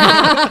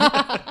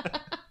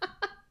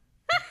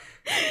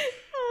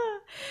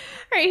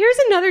 All right, here's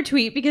another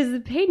tweet because the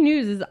paid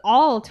news is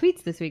all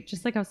tweets this week,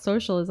 just like how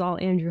social is all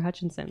Andrew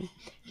Hutchinson.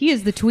 He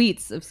is the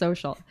tweets of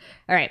social.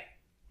 All right.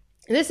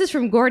 This is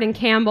from Gordon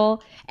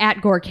Campbell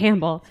at Gore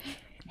Campbell.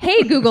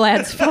 Hey, Google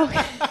Ads folk.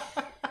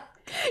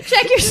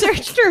 Check your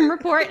search term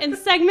report and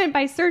segment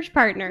by search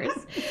partners.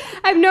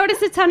 I've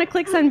noticed a ton of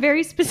clicks on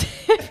very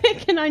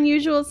specific and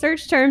unusual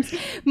search terms,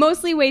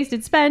 mostly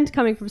wasted spend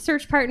coming from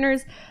search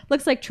partners.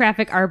 Looks like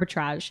traffic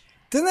arbitrage.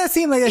 Doesn't that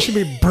seem like that should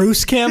be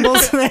Bruce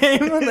Campbell's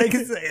name? Like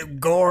it's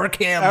Gore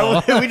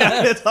Campbell. We're not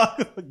going to talk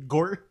about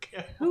Gore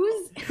Campbell.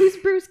 Who's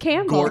Bruce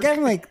Campbell? The guy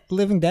from like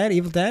Living Dead,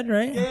 Evil Dead,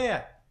 right?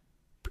 Yeah.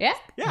 Yeah?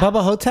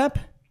 Bubba Hotep,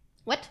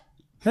 What?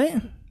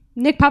 right?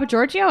 Nick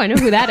Papagiorgio? I know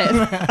who that is.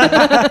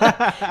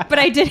 But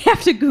I did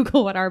have to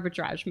Google what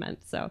arbitrage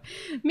meant. So,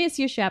 miss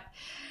you, Shep.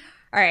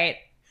 All right.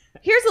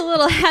 Here's a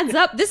little heads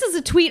up. This is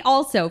a tweet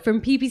also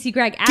from PPC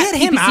Greg at Get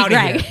him PPC out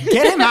Greg. of here.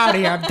 Get him out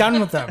of here. I'm done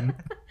with him.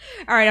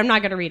 All right, I'm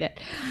not going to read it.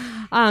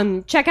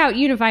 Check out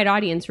Unified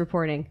Audience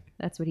Reporting.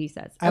 That's what he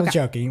says. I was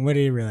joking. What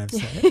did he really have to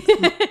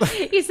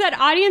say? He said,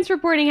 audience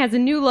reporting has a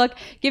new look.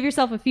 Give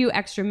yourself a few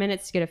extra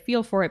minutes to get a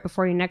feel for it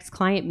before your next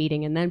client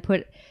meeting, and then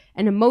put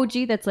an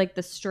emoji that's like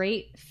the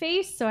straight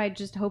face. So I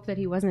just hope that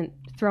he wasn't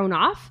thrown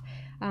off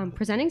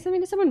presenting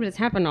something to someone, but it's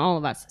happened to all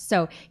of us.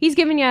 So he's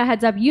giving you a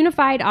heads up.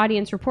 Unified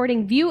Audience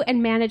Reporting. View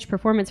and manage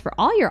performance for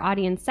all your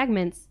audience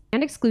segments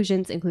and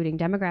exclusions, including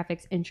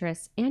demographics,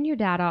 interests, and your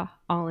data,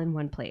 all in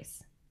one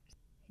place.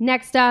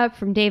 Next up,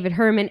 from David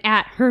Herman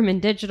at Herman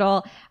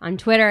Digital on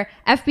Twitter,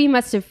 FB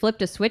must have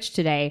flipped a switch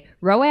today.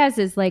 ROAS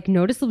is like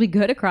noticeably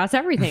good across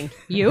everything.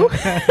 You?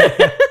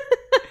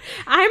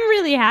 I'm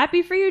really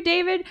happy for you,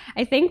 David,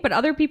 I think, but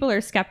other people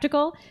are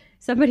skeptical.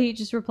 Somebody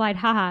just replied,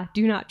 haha,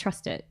 do not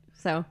trust it.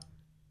 So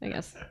I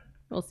guess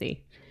we'll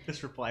see.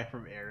 This reply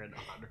from Aaron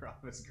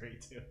Honoroff was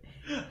great too.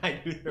 I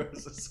knew there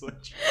was a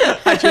switch.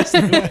 I just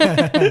knew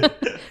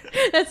it.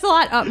 That's a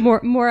lot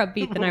more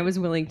upbeat than I was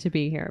willing to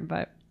be here,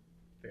 but...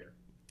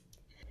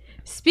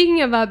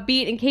 Speaking of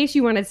upbeat, in case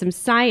you wanted some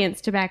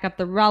science to back up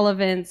the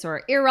relevance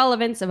or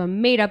irrelevance of a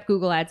made-up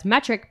Google Ads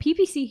metric,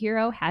 PPC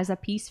Hero has a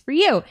piece for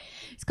you.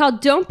 It's called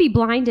Don't Be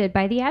Blinded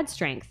by the Ad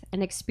Strength,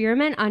 an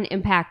experiment on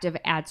impact of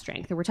ad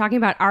strength. And we're talking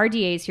about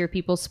RDAs here,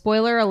 people.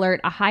 Spoiler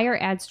alert, a higher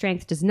ad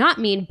strength does not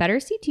mean better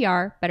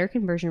CTR, better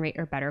conversion rate,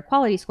 or better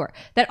quality score.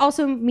 That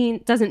also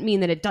doesn't mean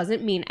that it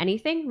doesn't mean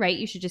anything, right?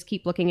 You should just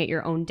keep looking at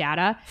your own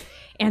data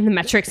and the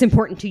metrics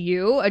important to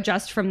you,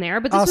 adjust from there.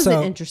 But this was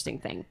an interesting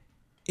thing.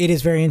 It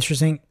is very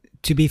interesting.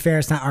 To be fair,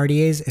 it's not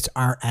RDAs, it's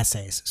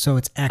RSAs. So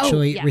it's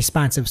actually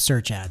responsive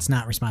search ads,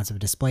 not responsive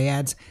display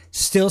ads.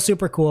 Still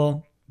super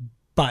cool,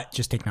 but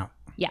just take note.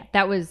 Yeah,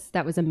 that was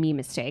a me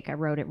mistake. I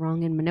wrote it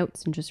wrong in my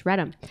notes and just read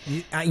them.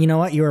 You know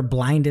what? You were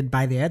blinded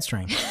by the ad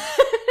strength.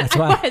 That's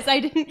why. I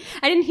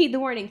didn't heed the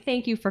warning.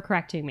 Thank you for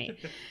correcting me.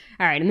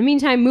 All right. In the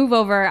meantime, move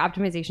over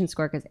optimization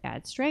score because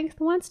ad strength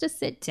wants to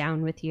sit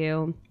down with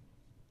you.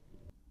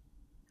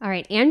 All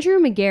right, Andrew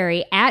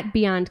McGarry at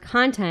Beyond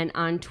Content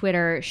on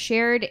Twitter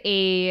shared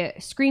a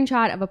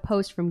screenshot of a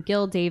post from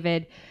Gil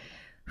David,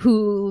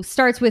 who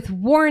starts with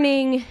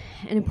warning,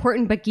 an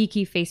important but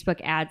geeky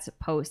Facebook ads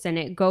post, and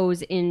it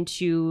goes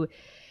into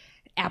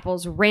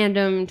Apple's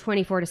random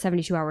 24 to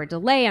 72 hour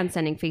delay on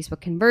sending Facebook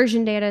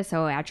conversion data.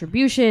 So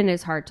attribution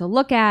is hard to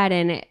look at.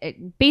 And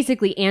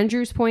basically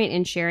Andrew's point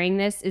in sharing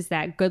this is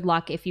that good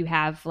luck if you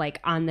have like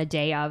on the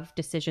day of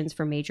decisions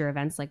for major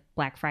events like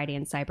Black Friday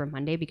and Cyber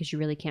Monday, because you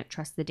really can't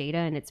trust the data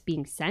and it's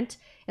being sent.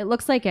 It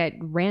looks like at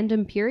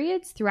random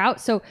periods throughout.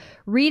 So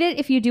read it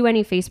if you do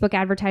any Facebook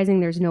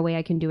advertising. There's no way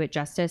I can do it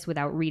justice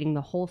without reading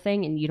the whole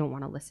thing, and you don't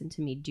want to listen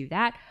to me do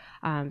that.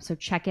 So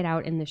check it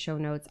out in the show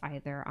notes,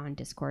 either on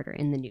Discord or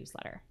in the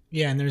newsletter.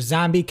 Yeah, and there's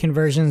zombie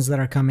conversions that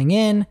are coming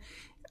in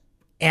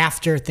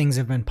after things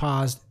have been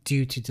paused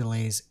due to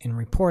delays in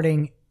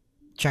reporting.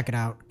 Check it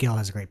out. Gil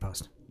has a great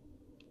post.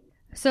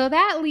 So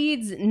that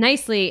leads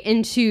nicely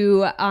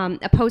into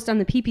a post on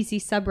the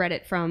PPC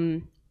subreddit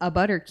from a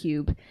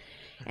Buttercube.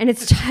 And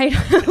it's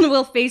titled,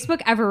 Will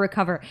Facebook Ever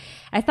Recover?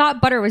 I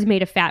thought butter was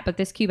made of fat, but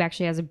this cube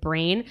actually has a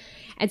brain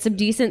and some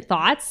decent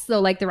thoughts. So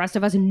like the rest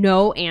of us,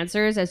 no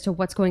answers as to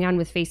what's going on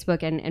with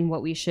Facebook and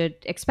what we should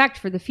expect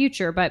for the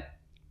future. But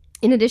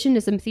in addition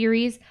to some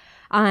theories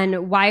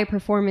on why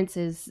performance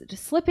is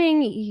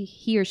slipping,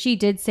 he or she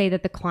did say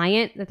that the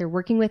client that they're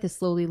working with is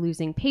slowly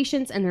losing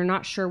patience and they're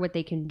not sure what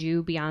they can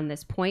do beyond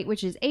this point,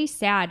 which is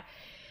sad.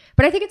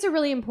 But I think it's a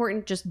really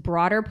important, just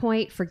broader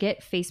point.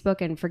 Forget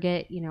Facebook and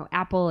forget,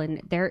 Apple and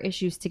their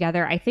issues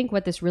together. I think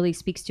what this really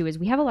speaks to is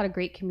we have a lot of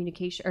great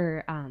communication,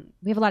 or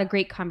we have a lot of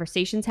great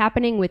conversations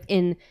happening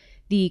within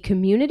the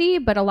community,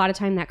 but a lot of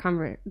time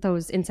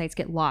those insights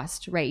get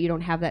lost, right? You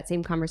don't have that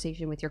same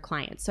conversation with your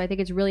clients. So I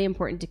think it's really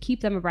important to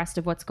keep them abreast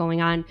of what's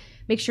going on,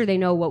 make sure they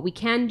know what we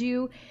can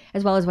do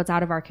as well as what's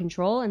out of our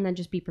control, and then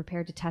just be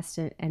prepared to test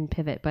it and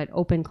pivot. But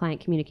open client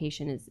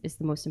communication is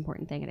the most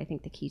important thing, and I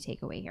think the key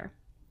takeaway here.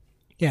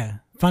 Yeah.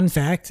 Fun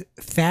fact,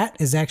 fat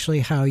is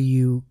actually how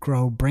you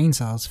grow brain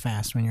cells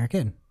fast when you're a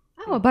kid.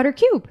 Oh, a butter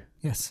cube.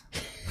 Yes.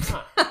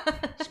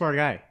 Smart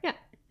guy. Yeah.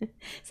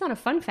 It's not a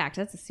fun fact.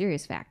 That's a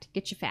serious fact.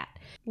 Get you fat.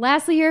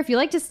 Lastly here, if you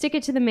like to stick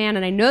it to the man,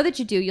 and I know that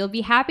you do, you'll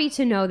be happy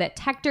to know that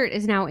TechDirt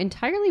is now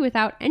entirely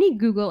without any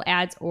Google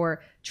ads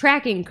or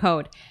tracking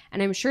code.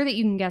 And I'm sure that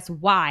you can guess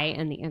why,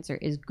 and the answer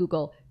is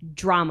Google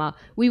drama.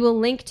 We will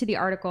link to the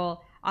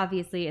article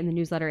obviously in the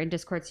newsletter and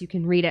Discord so you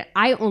can read it.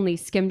 I only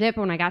skimmed it, but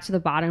when I got to the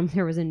bottom,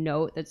 there was a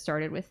note that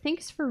started with,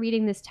 "Thanks for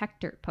reading this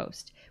TechDirt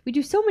post. We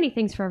do so many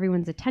things for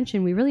everyone's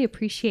attention. We really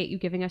appreciate you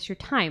giving us your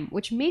time,"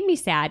 which made me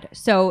sad.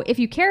 So if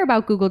you care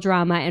about Google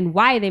drama and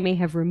why they may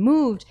have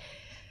removed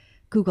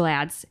Google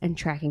ads and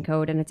tracking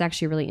code, and it's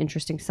actually a really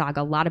interesting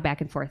saga, a lot of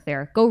back and forth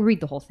there, go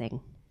read the whole thing,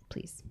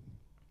 please.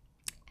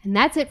 And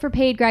that's it for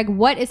Paid, Greg.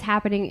 What is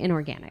happening in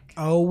organic?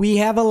 Oh, we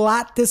have a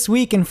lot this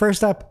week. And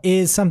first up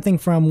is something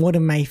from one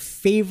of my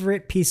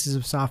favorite pieces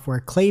of software,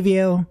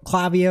 Klaviyo,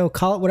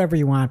 call it whatever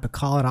you want, but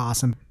call it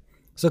awesome.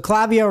 So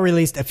Klaviyo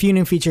released a few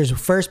new features,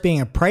 first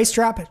being a price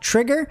drop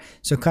trigger,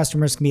 so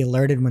customers can be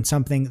alerted when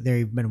something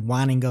they've been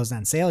wanting goes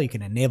on sale. You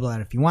can enable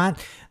that if you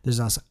want. There's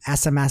also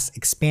SMS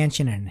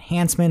expansion and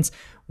enhancements.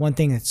 One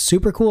thing that's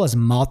super cool is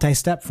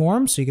multi-step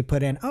forms. So you could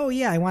put in, oh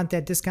yeah, I want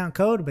that discount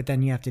code, but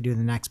then you have to do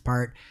the next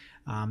part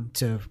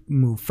to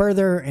move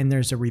further, and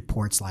there's a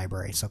reports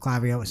library. So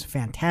Klaviyo is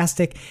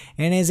fantastic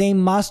and is a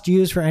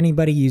must-use for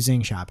anybody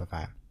using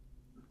Shopify.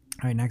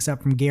 All right, next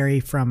up from Gary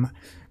from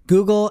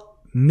Google,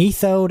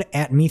 Methode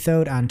at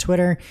Methode on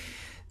Twitter.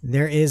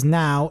 There is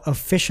now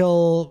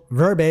official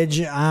verbiage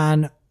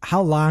on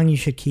how long you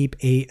should keep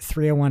a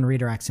 301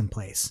 redirects in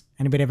place.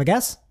 Anybody have a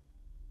guess?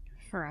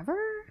 Forever?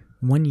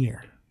 1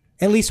 year.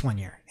 At least 1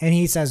 year. And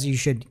he says you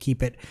should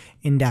keep it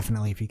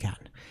indefinitely if you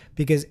can.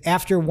 Because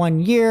after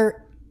 1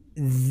 year,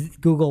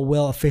 Google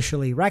will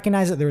officially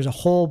recognize it. There was a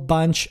whole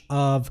bunch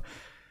of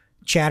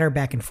chatter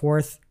back and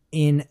forth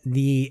in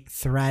the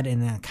thread in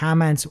the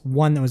comments.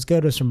 One that was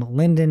good was from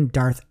Lyndon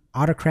Darth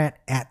Autocrat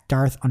at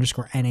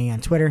Darth_NA on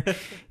Twitter.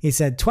 He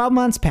said 12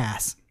 months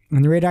pass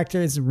and the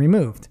redirector is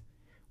removed.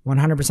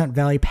 100%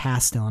 value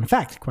pass still in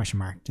effect? Question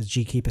mark. Does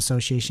G keep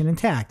association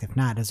intact? If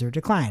not, is there a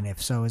decline?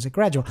 If so, is it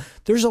gradual?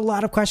 There's a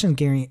lot of questions.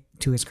 Gary,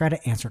 to his credit,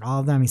 answered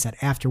all of them. He said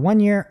after 1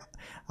 year,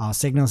 all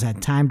signals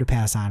had time to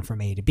pass on from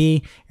A to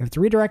B. If the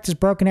redirect is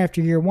broken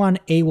after year 1,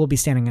 A will be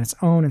standing on its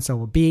own and so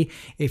will B.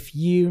 If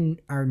you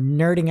are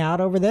nerding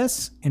out over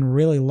this and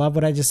really love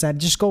what I just said,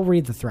 just go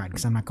read the thread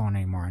because I'm not going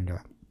any more into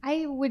it.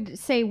 I would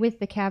say with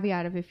the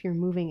caveat of if you're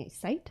moving a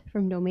site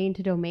from domain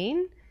to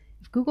domain,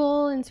 if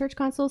Google in Search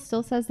Console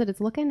still says that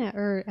it's looking at,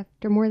 or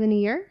after more than a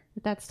year,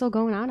 if that's still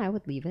going on, I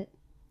would leave it.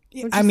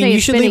 I mean, you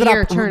should leave it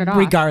up turn it off.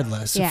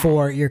 regardless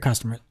for your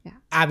customer. Yeah.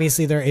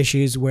 Obviously, there are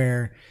issues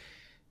where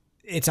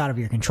it's out of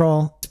your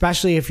control,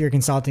 especially if you're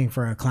consulting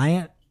for a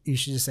client. You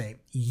should just say,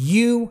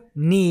 you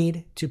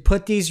need to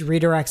put these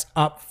redirects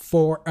up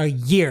for a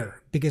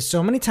year because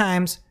so many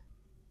times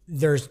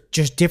there's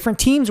just different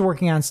teams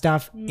working on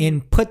stuff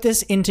and put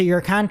this into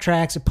your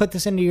contracts, put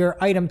this into your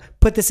item,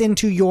 put this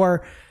into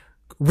your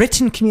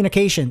written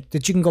communication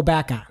that you can go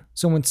back on.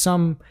 So when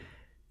some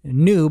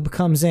noob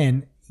comes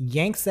in,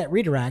 yanks that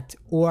redirect,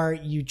 or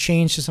you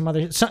change to some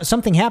other,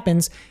 something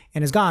happens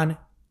and is gone,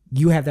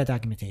 you have that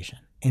documentation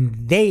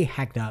and they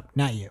hacked up,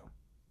 not you.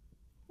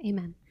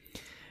 Amen.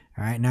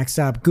 All right, next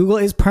up, Google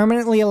is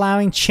permanently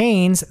allowing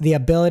chains the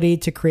ability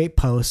to create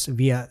posts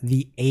via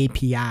the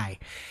API.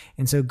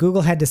 And so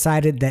Google had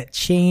decided that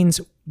chains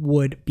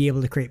would be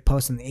able to create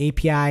posts on the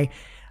API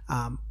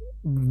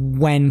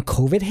when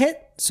COVID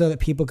hit so that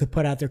people could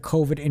put out their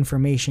COVID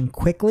information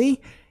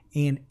quickly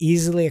and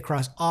easily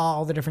across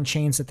all the different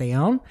chains that they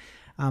own.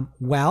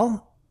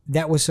 Well,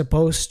 that was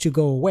supposed to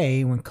go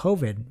away when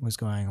COVID was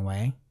going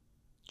away.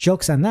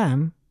 Joke's on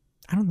them.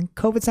 I don't think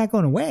COVID's not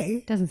going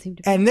away. Doesn't seem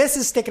to be. And this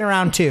is sticking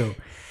around too.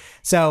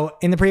 So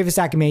in the previous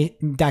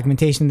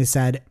documentation, they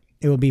said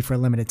it will be for a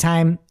limited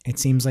time. It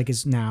seems like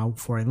it's now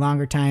for a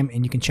longer time.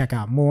 And you can check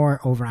out more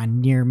over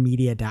on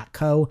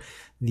nearmedia.co.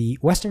 The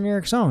Western New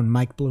York's own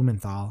Mike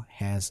Blumenthal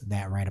has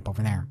that right up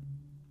over there.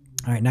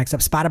 All right, next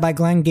up, spotted by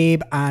Glenn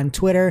Gabe on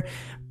Twitter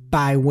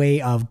by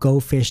way of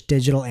Go Fish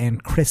Digital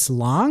and Chris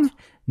Long.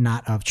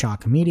 Not of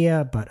Chalk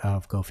Media, but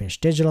of Go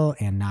Fish Digital,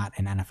 and not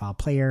an NFL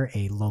player,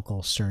 a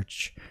local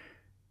search.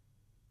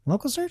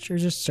 Local search or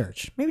just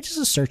search? Maybe just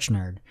a search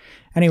nerd.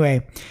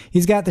 Anyway,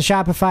 he's got the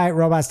Shopify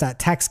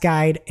robots.txt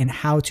guide and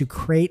how to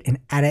create and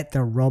edit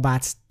the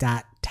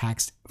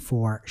robots.txt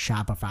for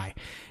Shopify.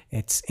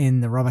 It's in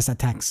the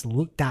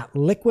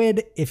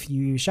robots.txt.liquid. If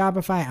you use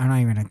Shopify, I'm not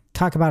even going to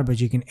talk about it, but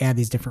you can add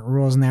these different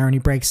rules in there, and he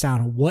breaks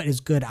down what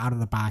is good out of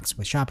the box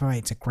with Shopify.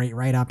 It's a great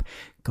write-up.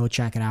 Go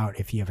check it out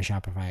if you have a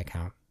Shopify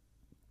account.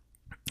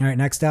 All right,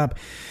 next up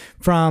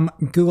from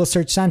Google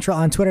Search Central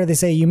on Twitter, they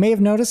say, you may have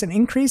noticed an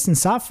increase in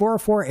SOP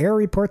 404 error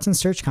reports in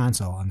Search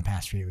Console in the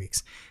past few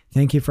weeks.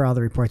 Thank you for all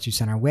the reports you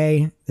sent our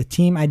way. The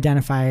team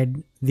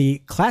identified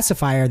the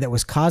classifier that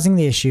was causing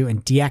the issue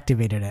and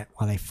deactivated it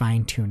while they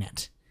fine-tune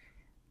it.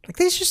 Like,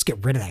 they should just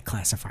get rid of that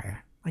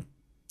classifier. Like,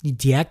 you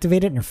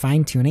deactivate it and you're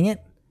fine-tuning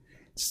it?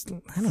 Just,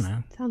 I don't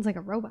know. Sounds like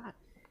a robot.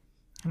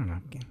 I don't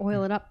know.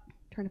 Oil it up,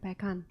 turn it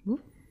back on.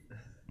 Whoop.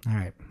 All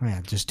right. Well,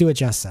 yeah, just do what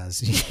Jess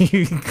says.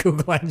 You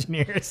Google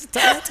engineers.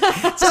 Tell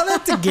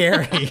that to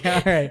Gary.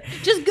 All right.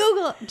 Just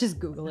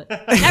Google it.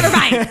 Never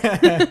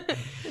mind.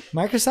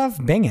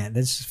 Microsoft Bing it.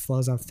 This just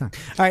flows off the tongue.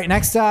 All right.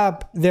 Next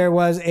up, there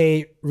was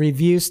a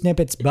review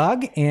snippets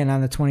bug. And on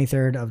the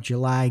 23rd of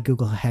July,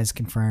 Google has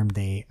confirmed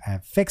they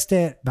have fixed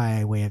it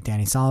by way of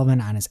Danny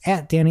Sullivan on his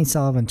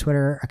 @DannySullivan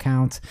Twitter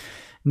account.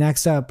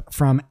 Next up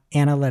from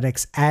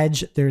Analytics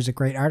Edge, there's a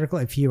great article.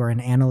 If you are an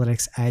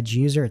Analytics Edge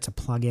user, it's a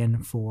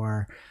plugin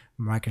for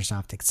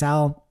Microsoft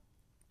Excel.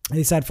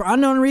 They said, for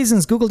unknown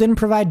reasons, Google didn't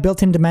provide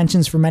built-in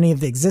dimensions for many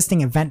of the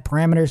existing event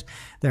parameters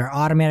that are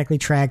automatically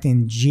tracked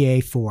in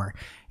GA4.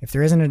 If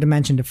there isn't a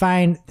dimension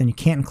defined, then you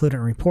can't include it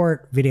in a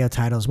report. Video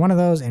title is one of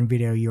those, and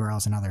video URL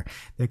is another.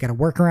 They've got a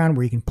workaround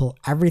where you can pull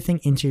everything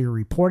into your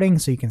reporting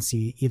so you can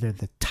see either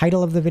the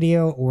title of the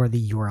video or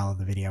the URL of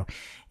the video.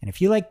 And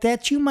if you like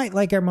that, you might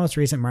like our most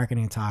recent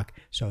marketing talk.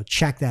 So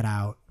check that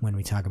out when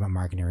we talk about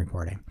marketing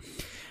reporting.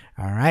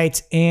 All right.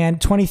 And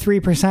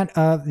 23%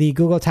 of the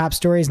Google top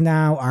stories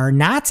now are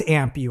not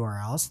AMP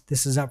URLs.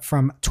 This is up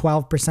from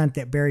 12%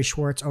 that Barry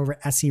Schwartz over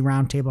at SE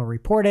Roundtable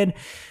reported.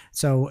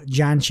 So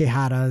John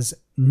Shehada's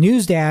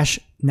News Dash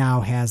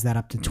now has that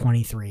up to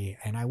 23.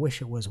 And I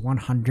wish it was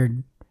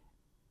 110%.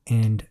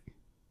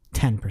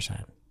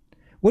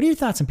 What are your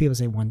thoughts on people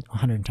say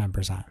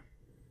 110%?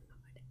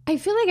 I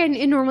feel like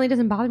it normally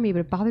doesn't bother me, but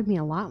it bothered me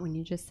a lot when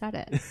you just said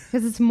it.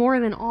 Because it's more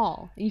than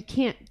all. You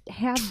can't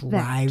have that.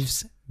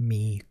 Drives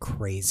me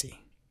crazy.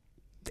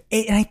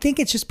 And I think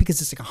it's just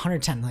because it's like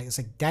 110. Like, it's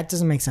like, that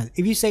doesn't make sense.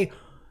 If you say,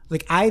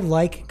 like, I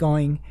like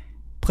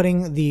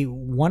putting the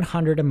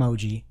 100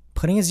 emoji,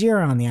 putting a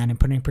 0 on the end and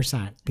putting a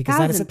percent, because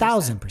that is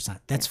 1,000%.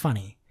 That's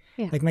funny.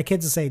 Yeah. Like, my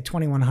kids will say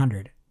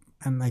 2,100.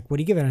 I'm like, what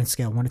do you give it on a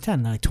scale of 1 to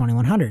 10? They're like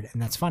 2,100.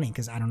 And that's funny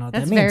because I don't know what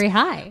that means. That's very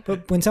high.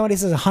 But when somebody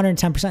says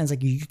 110%, it's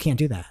like, you can't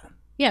do that.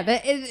 Yeah,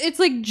 it's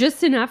like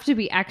just enough to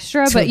be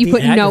extra, but you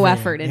put no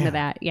effort into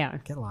that. Yeah.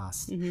 Get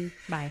lost. Mm-hmm.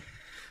 Bye.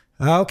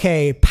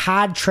 Okay,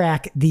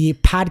 PodTrack, the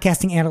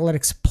podcasting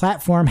analytics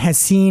platform, has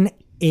seen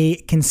a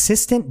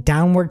consistent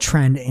downward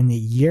trend in the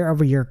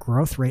year-over-year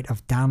growth rate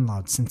of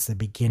downloads since the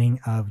beginning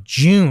of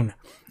June.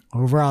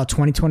 Overall,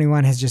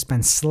 2021 has just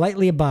been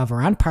slightly above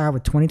or on par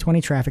with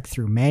 2020 traffic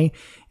through May,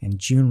 and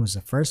June was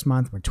the first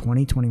month where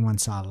 2021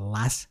 saw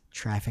less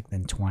traffic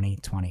than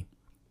 2020.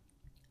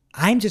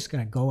 I'm just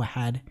going to go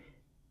ahead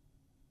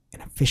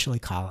and officially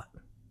call it.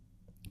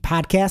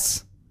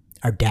 Podcasts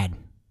are dead.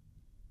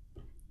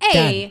 Hey,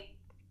 dead.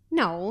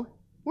 No,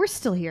 we're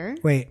still here.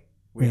 Wait.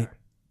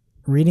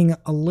 Reading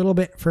a little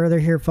bit further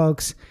here,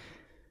 folks.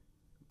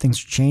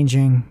 Things are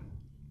changing.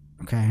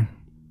 Okay.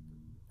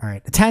 All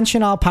right.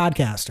 Attention, all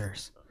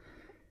podcasters.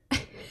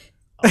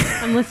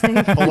 I'm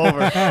listening. Pull over.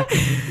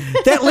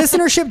 That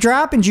listenership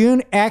drop in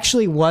June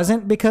actually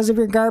wasn't because of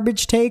your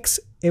garbage takes.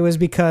 It was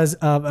because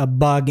of a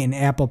bug in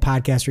Apple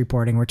Podcast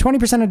reporting where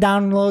 20% of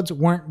downloads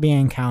weren't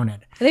being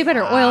counted. They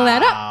better oil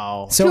that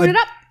up. So tune it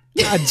up.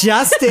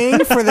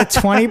 Adjusting for the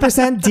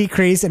 20%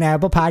 decrease in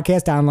Apple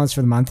Podcast downloads for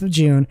the month of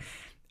June,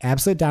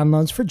 absolute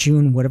downloads for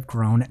June would have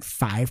grown at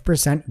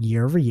 5%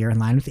 year over year, in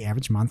line with the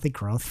average monthly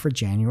growth for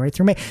January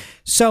through May.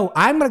 So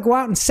I'm going to go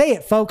out and say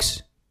it,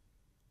 folks.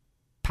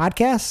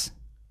 Podcasts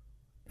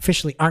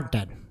officially aren't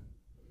dead.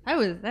 That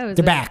was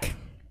They're back.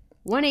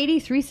 180,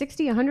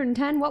 360,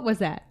 110. What was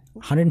that?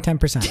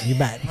 110%. You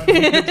bet.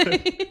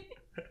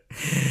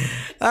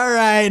 All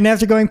right. And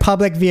after going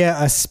public via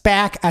a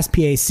SPAC,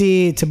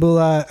 SPAC,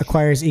 Taboola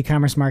acquires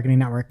e-commerce marketing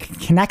network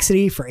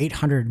Connexity for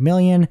 $800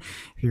 million.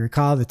 If you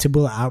recall, the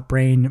Taboola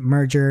Outbrain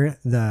merger,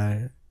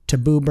 the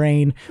Taboo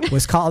Brain,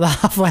 was called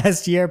off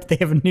last year, but they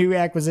have a new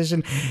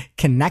acquisition,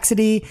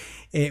 Connexity.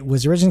 It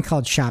was originally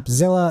called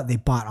Shopzilla. They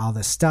bought all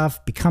this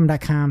stuff,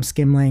 Become.com,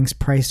 Skimlinks,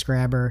 Price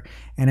Grabber,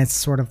 and it's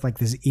sort of like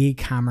this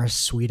e-commerce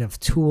suite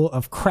of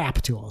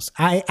crap tools.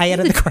 I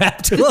added the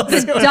crap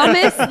tools. The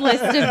dumbest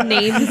list of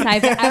names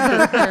I've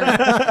ever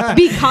heard.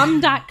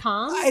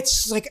 Become.com?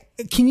 It's like,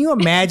 can you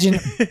imagine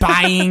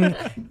buying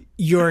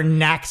your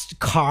next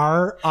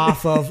car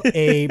off of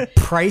a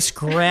Price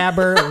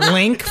Grabber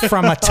link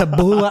from a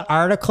Taboola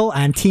article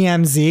on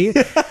TMZ?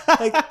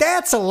 Like,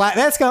 that's a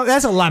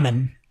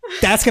lemon.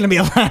 That's going to be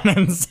a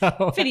lemon. So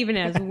If it even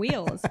has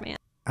wheels, man.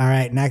 All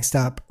right, next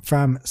up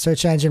from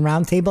Search Engine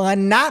Roundtable,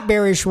 and not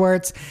Barry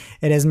Schwartz,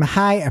 it is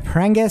Mihai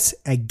Aprengas,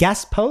 a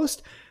guest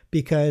post,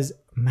 because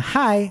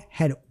Mihai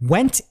had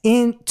went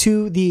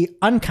into the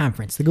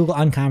unconference, the Google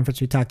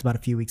unconference we talked about a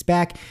few weeks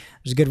back.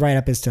 There's a good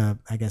write-up as to,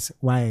 I guess,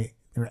 why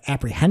they're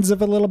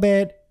apprehensive a little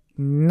bit.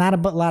 Not a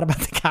lot about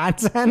the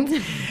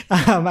content.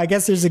 I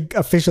guess there's an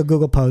official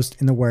Google post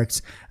in the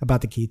works about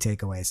the key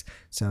takeaways.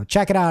 So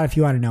check it out if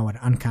you want to know what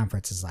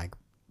unconference is like.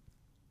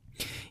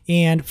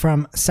 And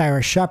from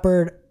Cyrus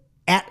Shepard,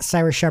 at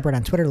Cyrus Shepard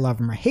on Twitter, love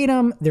him or hate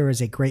him, there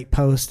was a great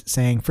post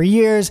saying, for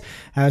years,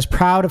 I was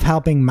proud of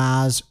helping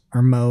Moz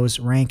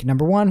rank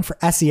 #1 for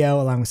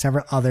SEO, along with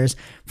several others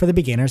for the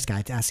Beginner's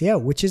Guide to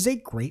SEO, which is a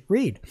great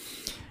read.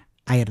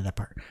 I added that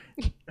part.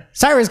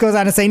 Cyrus goes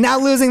on to say, now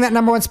losing that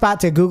 #1 spot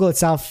to Google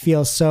itself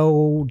feels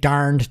so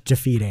darned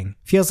defeating.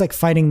 Feels like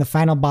fighting the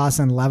final boss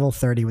on level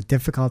 30 with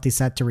difficulty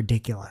set to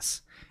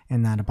ridiculous.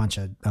 And then a bunch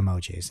of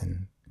emojis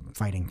and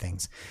fighting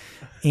things.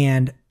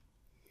 And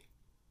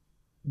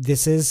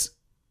this is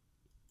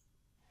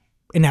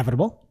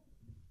inevitable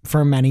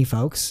for many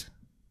folks.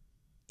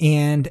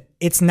 And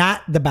it's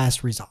not the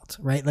best result,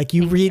 right? Like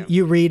you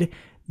read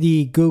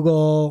the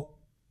Google,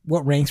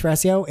 what ranks for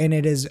SEO, and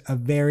it is a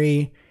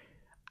very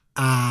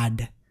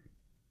odd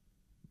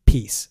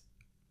piece.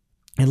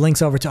 It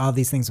links over to all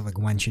these things of like,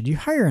 when should you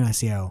hire an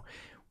SEO?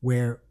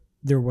 Where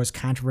there was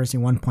controversy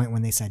at one point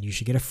when they said you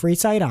should get a free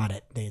site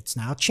audit. It's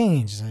now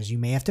changed. It says you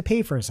may have to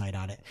pay for a site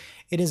audit.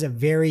 It is a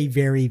very,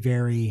 very,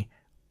 very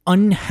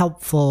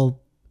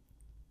unhelpful,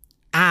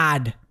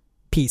 odd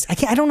piece.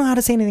 I don't know how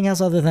to say anything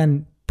else other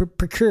than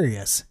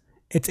precarious.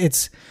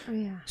 It's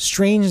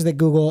strange that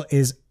Google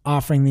is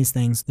offering these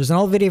things. There's an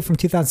old video from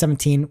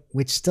 2017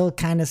 which still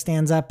kind of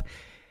stands up,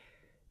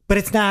 but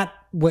it's not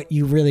what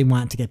you really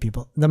want to get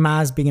people. The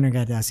Moz Beginner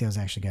Guide to SEO is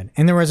actually good.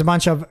 And there was a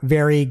bunch of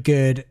very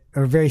good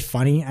or very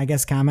funny, I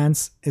guess,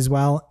 comments as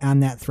well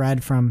on that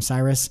thread from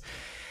Cyrus,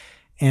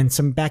 and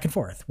some back and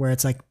forth where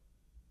it's like,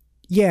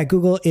 yeah,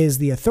 Google is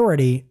the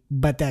authority,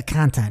 but that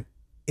content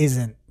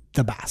isn't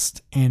the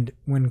best. And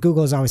when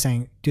Google is always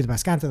saying, do the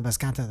best content, the best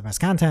content, the best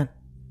content,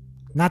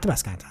 not the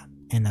best content.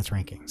 And that's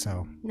ranking.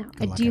 So no.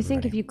 Do you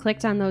think if you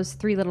clicked on those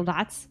 3 little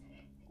dots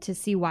to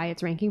see why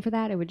it's ranking for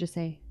that, it would just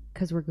say,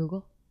 because we're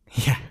Google?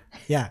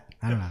 Yeah.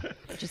 I don't know.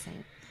 Just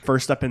saying.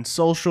 First up in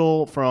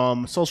social,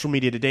 from Social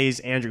Media Today's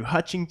Andrew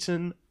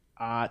Hutchinson,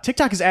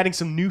 TikTok is adding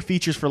some new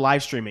features for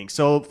live streaming.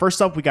 So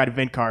first up, we got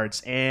event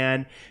cards.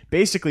 And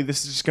basically,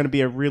 this is just going to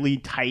be a really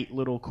tight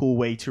little cool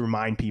way to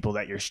remind people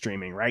that you're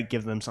streaming, right?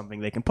 Give them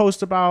something they can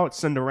post about,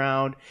 send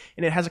around.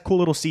 And it has a cool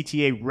little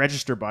CTA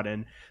register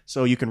button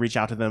so you can reach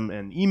out to them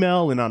in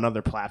email and on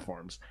other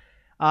platforms.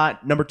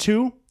 Number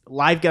 2,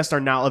 live guests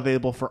are now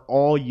available for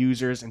all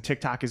users, and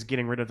TikTok is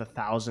getting rid of the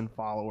 1,000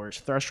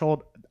 followers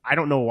threshold. I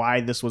don't know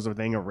why this was a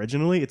thing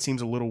originally. It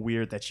seems a little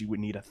weird that you would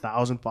need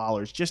 1,000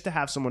 followers just to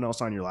have someone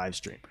else on your live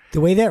stream. The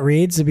way that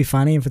reads, it'd be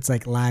funny if it's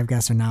like live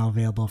guests are now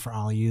available for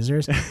all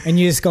users, and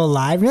you just go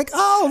live. And you're like,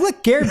 oh,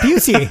 look, Garrett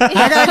Busey.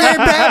 I got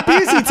Garrett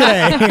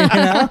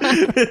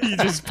Busey today. You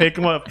just pick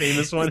one, a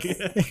famous one.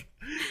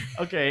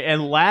 Okay,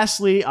 and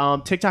lastly,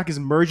 TikTok is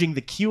merging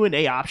the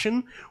Q&A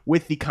option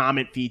with the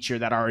comment feature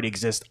that already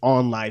exists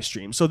on live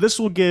stream. So this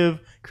will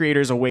give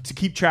creators a way to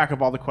keep track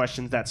of all the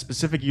questions that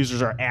specific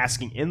users are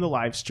asking in the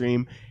live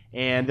stream,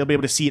 and they'll be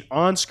able to see it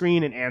on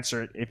screen and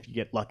answer it if you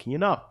get lucky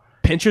enough.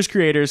 Pinterest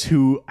creators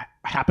who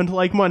happen to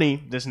like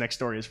money, this next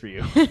story is for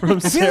you. From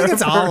Sarah like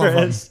it's all of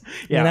them.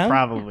 Yeah, you know?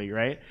 Probably,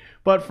 right?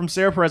 But from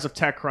Sarah Perez of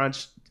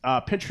TechCrunch,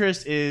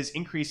 Pinterest is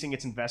increasing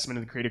its investment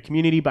in the creator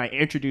community by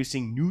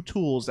introducing new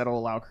tools that will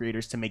allow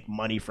creators to make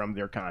money from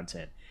their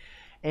content.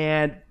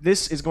 And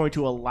this is going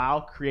to allow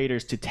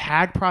creators to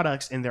tag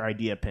products in their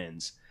idea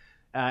pins.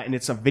 And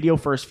it's a video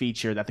first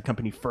feature that the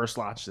company first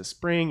launched this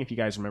spring, if you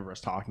guys remember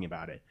us talking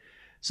about it.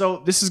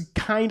 So this is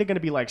kind of going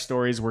to be like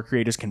Stories, where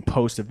creators can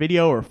post a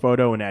video or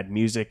photo and add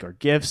music or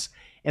GIFs,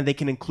 and they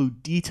can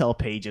include detail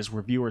pages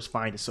where viewers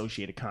find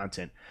associated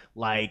content,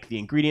 like the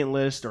ingredient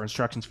list or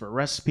instructions for a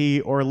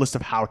recipe or a list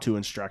of how-to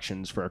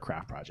instructions for a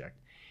craft project.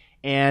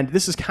 And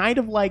this is kind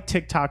of like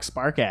TikTok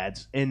Spark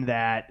ads in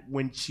that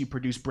when you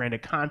produce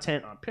branded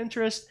content on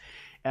Pinterest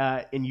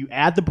and you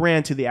add the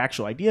brand to the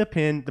actual idea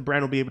pin, the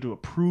brand will be able to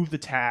approve the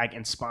tag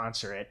and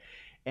sponsor it.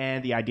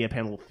 And the idea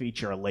pin will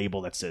feature a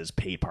label that says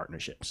paid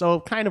partnership. So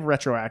kind of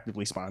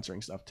retroactively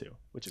sponsoring stuff too,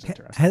 which is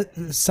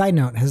interesting. Side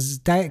note, has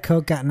Diet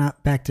Coke gotten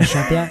up back to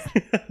shop yet?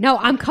 No,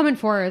 I'm coming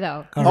for her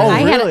though.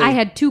 Oh, really? I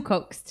had 2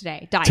 Cokes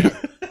today, diet.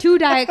 2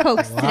 Diet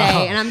Cokes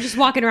today, and I'm just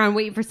walking around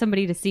waiting for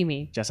somebody to see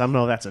me. Jess, I don't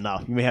know if that's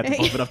enough. You may have to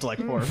bump it up to like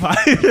 4 or 5.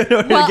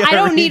 Well, I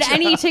don't need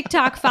any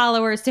TikTok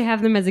followers to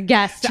have them as a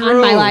guest on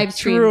my live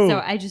stream, true.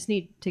 so I just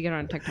need to get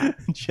on TikTok.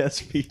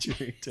 Jess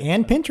featuring TikTok.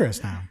 And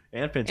Pinterest now.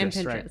 And Pinterest, And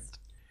Pinterest. right.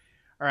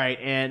 All right,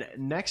 and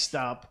next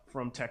up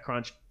from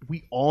TechCrunch,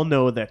 we all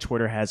know that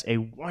Twitter has a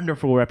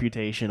wonderful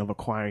reputation of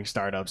acquiring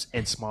startups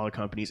and smaller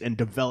companies and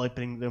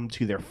developing them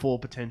to their full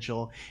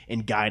potential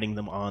and guiding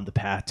them on the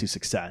path to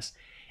success.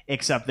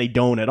 Except they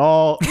don't at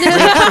all.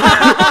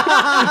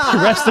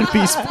 Rest in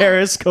peace,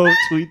 Periscope,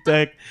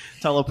 TweetDeck,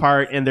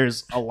 Telepart, and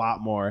there's a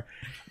lot more.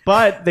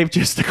 But they've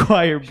just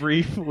acquired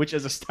Brief, which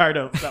is a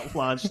startup that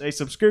launched a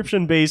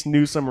subscription-based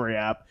news summary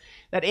app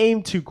that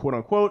aimed to,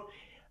 quote-unquote,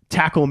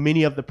 tackle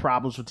many of the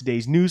problems with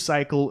today's news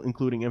cycle,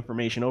 including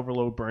information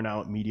overload,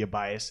 burnout, media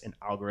bias, and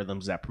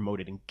algorithms that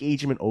promoted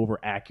engagement over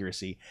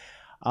accuracy.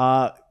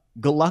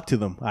 Good luck to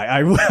them.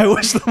 I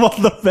wish them all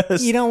the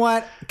best. You know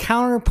what?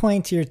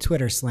 Counterpoint to your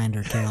Twitter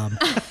slander, Caleb.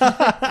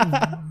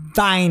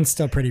 Vine's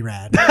still pretty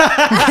rad.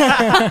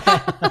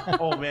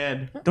 Oh,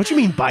 man. Don't you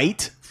mean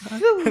Bite?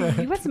 Ooh,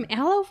 you want some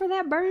aloe for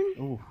that burn?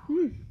 Ooh,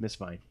 Miss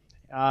Vine.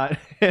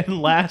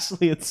 And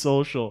lastly, it's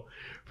social.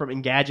 From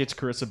Engadget's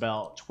Carissa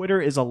Bell, Twitter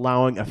is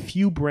allowing a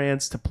few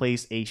brands to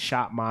place a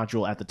shop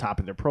module at the top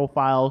of their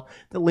profile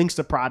that links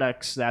to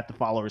products that the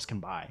followers can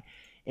buy.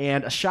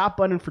 And a shop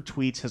button for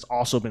tweets has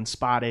also been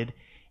spotted.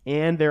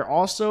 And they're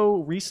also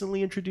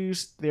recently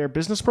introduced their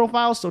business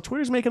profiles. So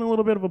Twitter's making a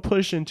little bit of a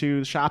push into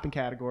the shopping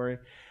category.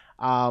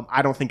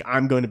 I don't think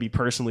I'm going to be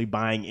personally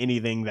buying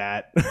anything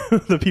that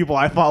the people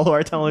I follow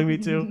are telling me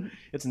to.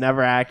 It's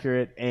never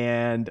accurate.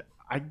 And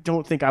I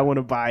don't think I want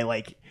to buy,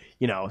 like,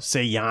 you know,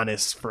 say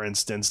Giannis, for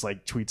instance,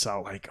 like tweets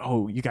out like,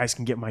 oh, you guys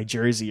can get my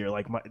jersey or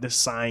like this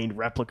signed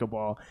replica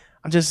ball.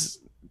 I'm just,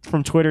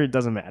 from Twitter, it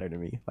doesn't matter to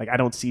me. Like, I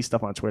don't see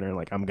stuff on Twitter and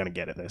like, I'm going to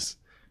get at this.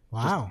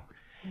 Wow.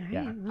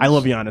 Yeah. I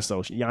love Giannis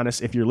though.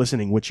 Giannis, if you're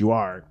listening, which you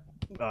are,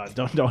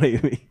 don't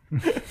hate me.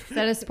 Is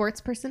that a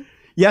sports person?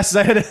 Yes,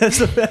 that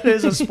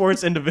is a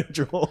sports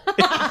individual.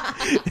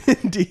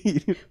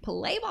 Indeed.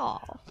 Play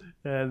ball.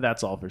 And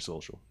that's all for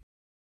social.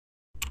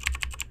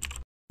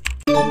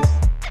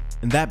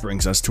 And that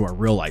brings us to our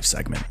real life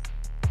segment.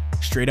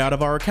 Straight out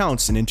of our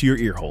accounts and into your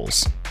ear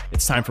holes.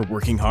 It's time for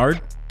working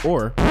hard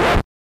or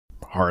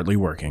hardly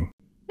working.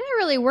 Not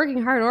really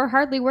working hard or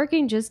hardly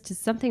working, just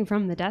something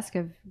from the desk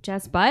of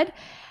Jess Budd.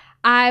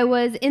 I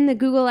was in the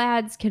Google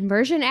Ads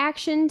conversion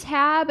action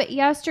tab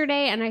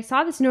yesterday and I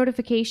saw this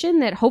notification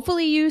that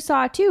hopefully you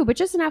saw too, but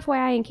just an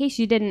FYI in case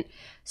you didn't.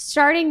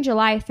 Starting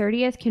July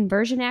 30th,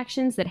 conversion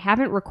actions that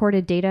haven't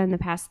recorded data in the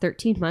past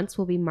 13 months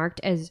will be marked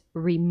as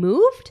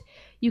removed.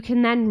 You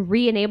can then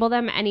re-enable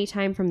them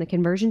anytime from the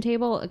conversion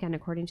table, again,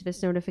 according to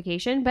this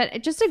notification.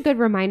 But just a good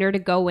reminder to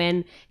go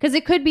in, because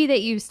it could be that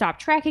you've stopped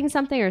tracking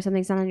something or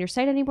something's not on your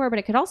site anymore, but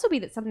it could also be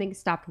that something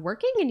stopped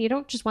working and you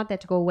don't just want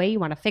that to go away, you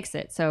want to fix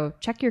it. So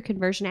check your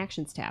conversion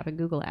actions tab in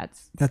Google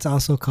Ads. That's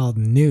also called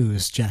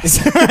news, Jess. We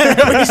should have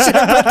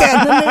put that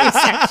in the news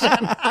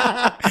section.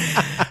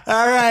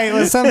 All right.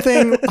 Well,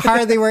 something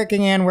hardly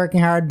working and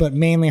working hard, but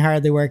mainly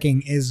hardly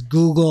working is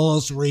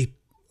Google's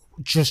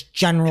just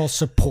general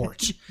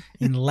support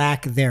and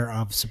lack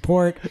thereof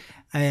support.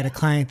 I had a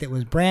client that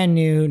was brand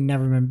new,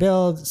 never been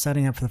billed,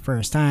 setting up for the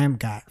first time,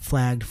 got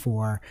flagged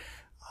for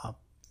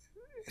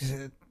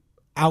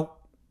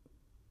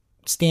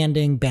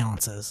outstanding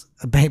balances.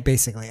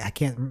 Basically, I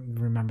can't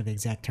remember the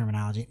exact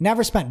terminology.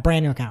 Never spent,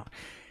 brand new account,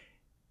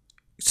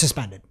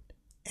 suspended.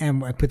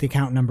 And I put the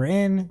account number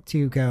in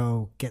to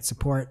go get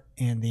support,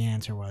 and the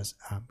answer was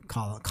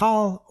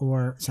call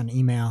or send an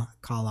email,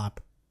 call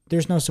up.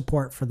 There's no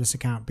support for this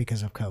account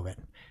because of COVID.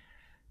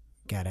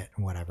 Get it,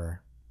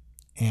 whatever.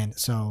 And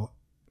so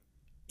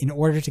in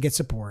order to get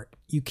support,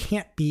 you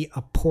can't be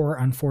a poor,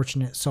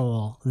 unfortunate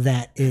soul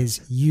that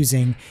is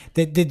using,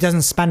 that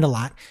doesn't spend a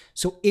lot.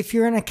 So if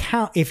you're an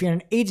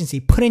agency,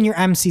 put in your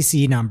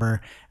MCC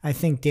number. I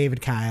think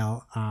David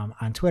Kyle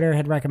on Twitter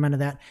had recommended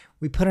that.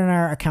 We put in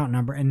our account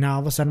number and now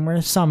all of a sudden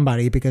we're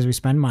somebody because we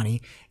spend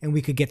money and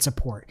we could get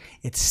support.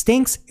 It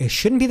stinks. It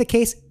shouldn't be the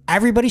case.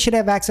 Everybody should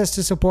have access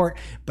to support.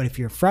 But if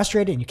you're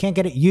frustrated and you can't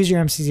get it, use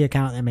your MCC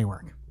account. That may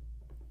work.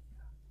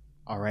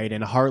 All right,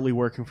 and hardly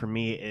working for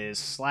me is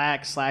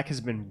Slack. Slack has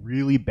been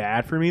really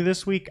bad for me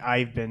this week.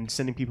 I've been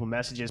sending people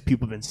messages.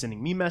 People have been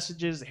sending me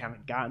messages. They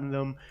haven't gotten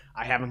them.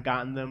 I haven't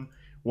gotten them.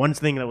 One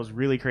thing that was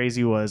really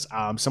crazy was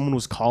someone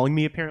was calling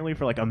me apparently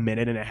for like a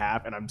minute and a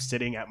half, and I'm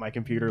sitting at my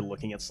computer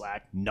looking at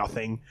Slack,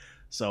 nothing.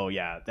 So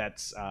yeah,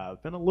 that's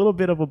been a little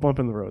bit of a bump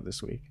in the road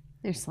this week.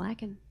 They're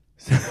slacking.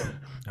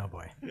 Oh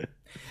boy.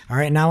 All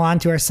right, now on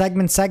to our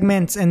segments.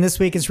 And this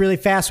week is really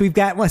fast. We've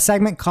got a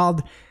segment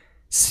called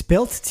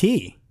Spilt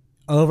Tea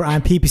over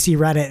on PPC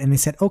Reddit, and they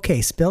said,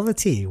 okay, spill the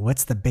tea.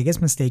 What's the biggest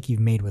mistake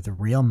you've made with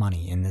real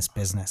money in this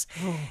business?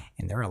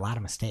 And there are a lot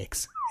of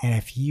mistakes. And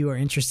if you are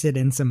interested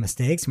in some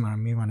mistakes, you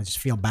want to just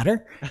feel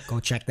better, go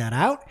check that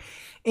out.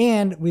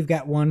 And we've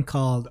got one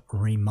called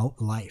Remote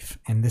Life.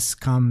 And this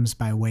comes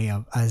by way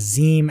of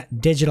Azim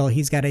Digital.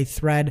 He's got a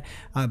thread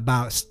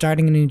about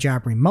starting a new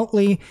job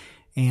remotely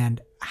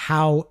and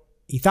how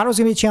he thought it was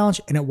going to be a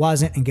challenge and it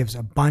wasn't, and gives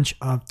a bunch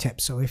of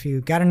tips. So if you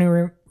got a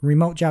new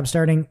remote job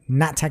starting,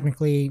 not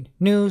technically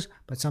news,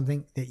 but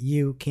something that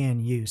you can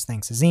use.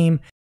 Thanks, Azim.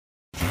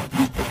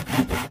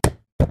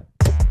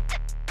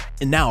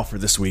 And now for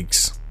this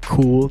week's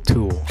Cool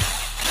Tool.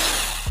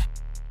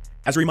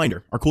 As a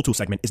reminder, our Cool Tool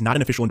segment is not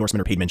an official endorsement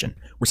or paid mention.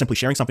 We're simply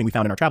sharing something we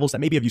found in our travels that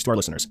may be of use to our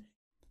listeners.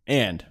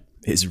 And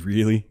is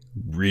really,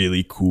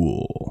 really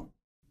cool.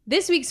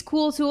 This week's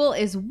cool tool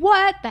is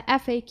What the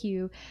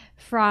FAQ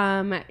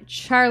from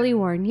Charlie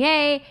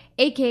Warnier,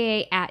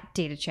 aka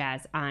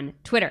 @DataChaz on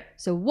Twitter.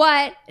 So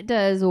what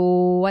does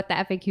What the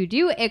FAQ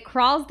do? It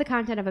crawls the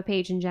content of a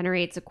page and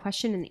generates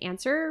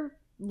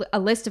a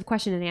list of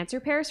question and answer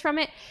pairs from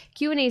it,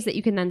 Q&As that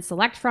you can then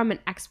select from and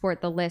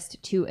export the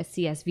list to a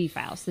CSV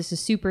file. So this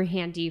is super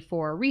handy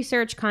for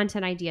research,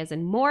 content ideas,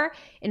 and more.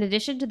 In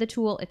addition to the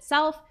tool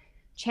itself,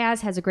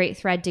 Chaz has a great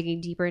thread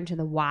digging deeper into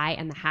the why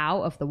and the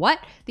how of the what,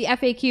 the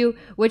FAQ,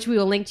 which we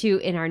will link to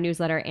in our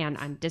newsletter and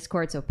on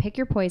Discord. So pick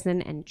your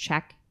poison and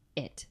check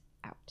it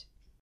out.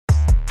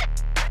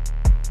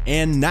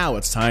 And now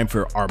it's time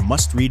for our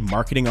must-read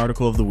marketing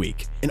article of the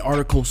week. An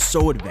article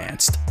so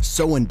advanced,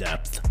 so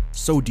in-depth,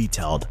 so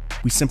detailed,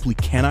 we simply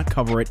cannot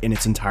cover it in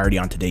its entirety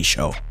on today's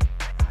show.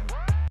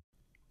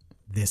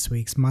 This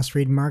week's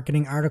must-read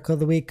marketing article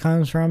of the week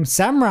comes from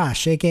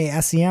SEMrush, aka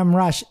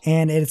SEMrush,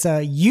 and it's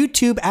a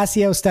YouTube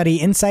SEO study,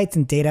 insights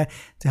and data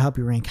to help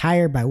you rank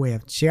higher, by way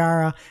of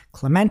Chiara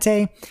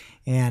Clemente.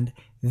 And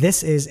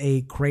this is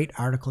a great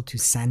article to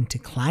send to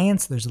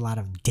clients. There's a lot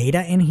of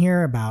data in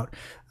here about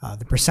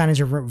the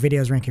percentage of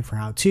videos ranking for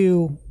how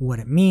to, what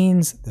it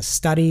means, the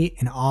study,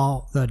 and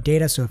all the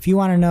data. So if you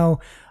want to know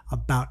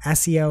about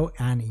SEO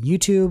on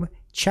YouTube,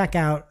 check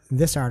out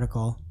this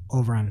article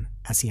over on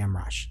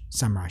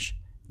SEMrush.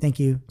 Thank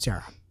you,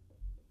 Sarah.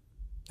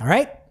 All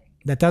right,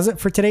 that does it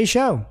for today's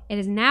show. It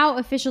is now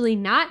officially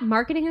not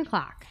Marketing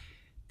O'Clock.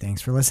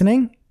 Thanks for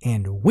listening,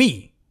 and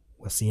we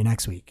will see you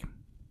next week.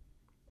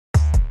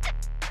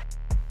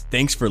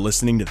 Thanks for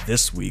listening to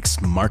this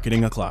week's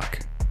Marketing O'Clock.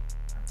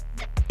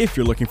 If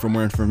you're looking for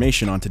more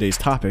information on today's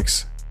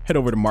topics, head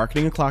over to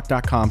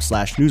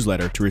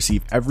marketingoclock.com/newsletter to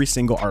receive every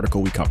single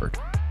article we covered.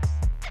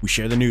 We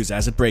share the news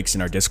as it breaks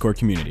in our Discord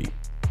community.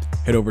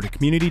 Head over to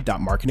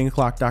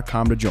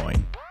community.marketingoclock.com to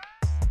join.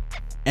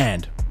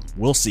 And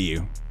we'll see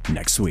you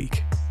next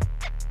week.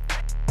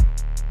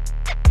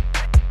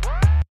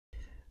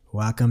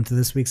 Welcome to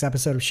this week's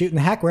episode of Shooting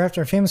the Heck, where after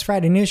our famous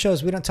Friday news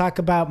shows, we don't talk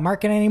about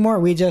marketing anymore.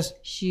 We just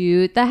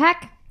shoot the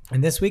heck.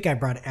 And this week I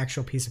brought an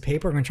actual piece of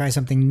paper. We're going to try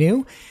something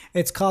new.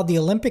 It's called the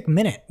Olympic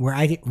Minute, where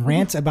I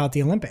rant about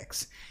the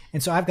Olympics.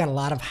 And so I've got a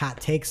lot of hot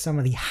takes, some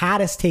of the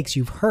hottest takes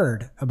you've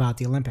heard about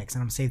the Olympics.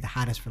 And I'm going to save the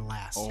hottest for the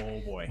last.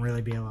 Oh, boy.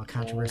 Really be a little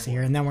controversy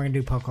here. And then we're going to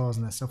do poke holes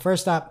in this. So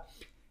first up,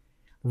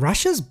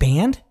 Russia's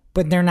banned,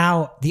 but they're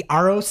now the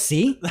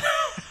ROC.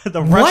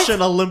 The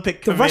Russian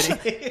Olympic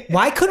Committee.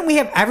 Why couldn't we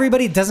have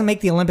everybody that doesn't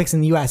make the Olympics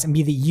in the U.S. and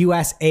be the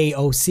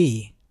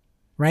USAOC,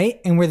 right?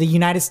 And we're the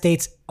United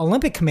States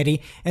Olympic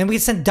Committee, and we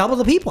send double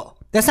the people.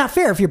 That's not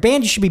fair. If you're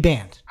banned, you should be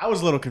banned. I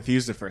was a little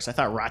confused at first. I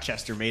thought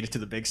Rochester made it to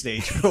the big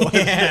stage.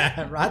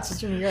 Yeah,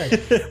 Rochester, New York.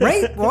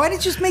 Right? Why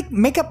did you just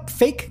make up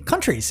fake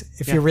countries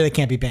if you really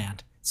can't be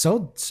banned?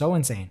 So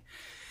insane.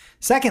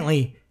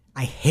 Secondly,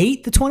 I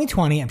hate the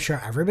 2020. I'm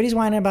sure everybody's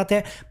whining about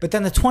that. But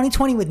then the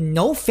 2020 with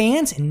no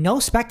fans and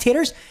no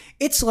spectators,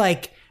 it's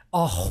like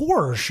a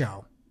horror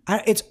show.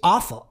 It's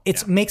awful.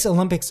 It makes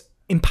Olympics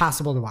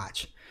impossible to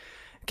watch.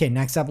 Okay,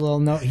 next up, a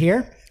little note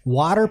here.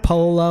 Water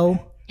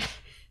polo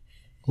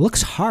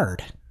looks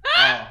hard.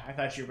 Oh, I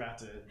thought you were about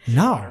to.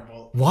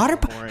 No.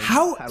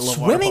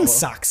 Swimming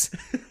sucks.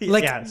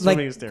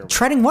 Swimming is terrible.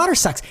 Treading water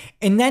sucks.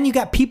 And then you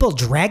got people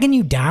dragging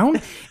you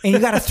down and you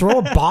got to throw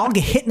a ball,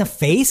 get hit in the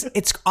face.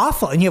 It's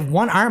awful. And you have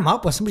one arm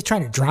up while somebody's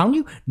trying to drown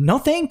you. No,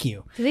 thank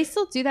you. Do they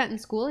still do that in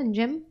school, in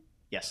gym?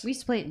 Yes. We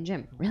used to play it in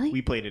gym. Really?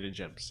 We played it in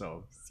gym,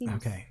 so.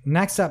 Okay.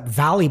 Next up,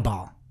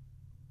 volleyball.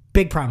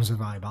 Big problems with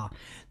volleyball.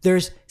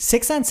 There's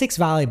 6-on-6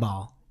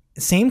 volleyball,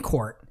 same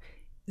court.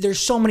 There's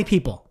so many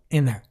people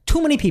in there.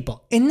 Too many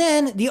people. And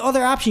then the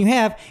other option you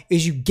have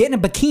is you get in a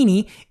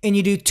bikini and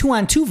you do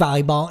 2-on-2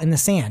 volleyball in the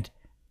sand.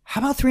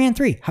 How about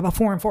 3-on-3? How about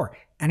 4-on-4?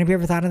 Anybody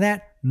ever thought of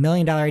that? $1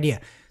 million idea.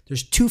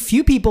 There's too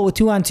few people with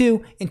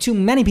 2-on-2 and too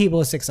many people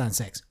with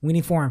 6-on-6. We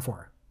need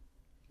 4-on-4.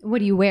 What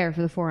do you wear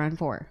for the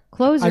 4-on-4?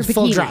 Clothes or bikini?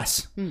 Full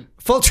dress.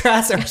 Full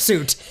dress or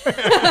suit.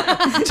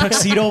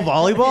 Tuxedo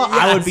volleyball?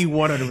 Yes. I would be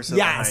 100%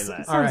 Yes. behind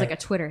that. Sounds like a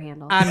Twitter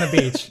handle. On the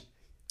beach.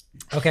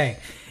 Okay.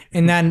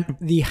 And then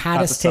the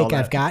hottest sell take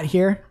that. I've got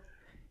here.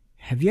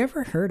 Have you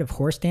ever heard of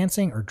horse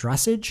dancing or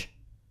dressage?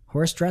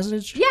 Horse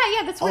dressage? Yeah,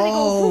 that's where they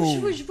go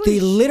whoosh, whoosh, whoosh. They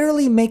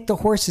literally make the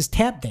horses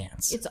tap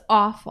dance. It's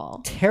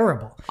awful.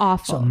 Terrible.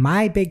 Awful. So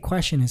my big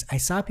question is, I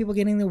saw people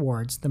getting the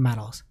awards, the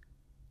medals.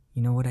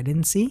 You know what I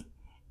didn't see?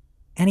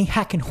 Any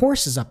heckin'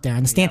 horses up there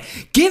on the stand.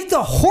 Give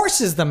the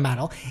horses the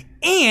medal.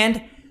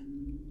 And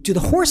do the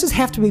horses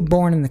have to be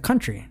born in the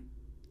country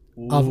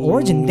of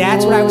origin?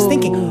 That's what I was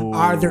thinking.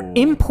 Are there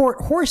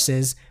import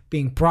horses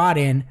being brought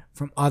in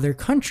from other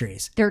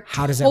countries? They're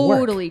How does that work?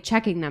 totally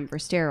checking them for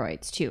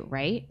steroids too,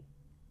 right?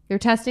 They're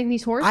testing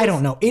these horses? I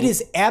don't know. It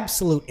is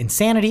absolute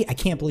insanity. I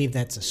can't believe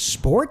that's a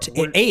sport.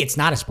 It's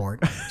not a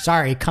sport.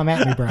 Sorry, come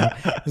at me, bro.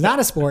 It's not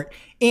a sport.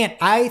 And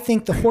I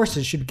think the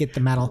horses should get the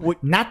medal,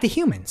 not the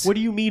humans. What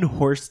do you mean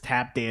horse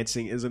tap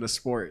dancing isn't a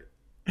sport?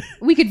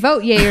 We could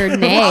vote yay or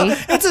nay.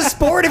 It's a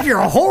sport if you're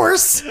a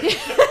horse.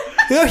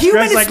 The human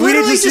Greg's is like, we need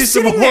literally to see just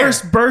some sitting there.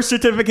 horse birth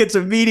certificates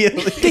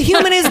immediately. The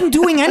human isn't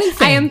doing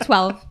anything. I am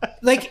 12.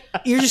 Like,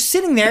 you're just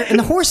sitting there and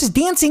the horse is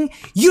dancing.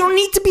 You don't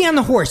need to be on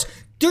the horse.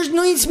 There's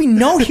no needs to be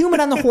no human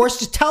on the horse.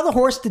 Just tell the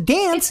horse to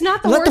dance. It's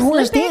not the let the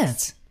horse horse Olympics.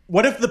 dance.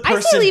 What if the I say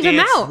person leave him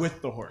danced out.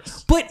 with the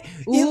horse? But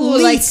at Ooh,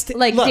 least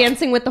like look,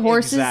 Dancing with the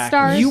Horses Exactly.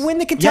 stars? you win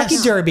the Kentucky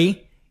Yes.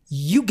 Derby,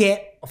 you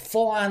get a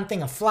full-on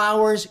thing of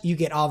flowers. You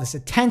get all this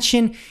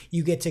attention.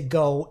 You get to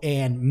go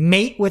and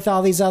mate with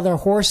all these other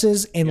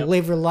horses and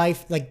live your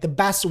life like the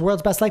best,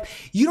 world's best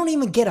life. You don't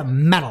even get a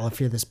medal if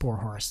you're this poor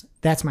horse.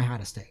 That's my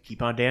hottest take.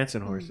 Keep on dancing,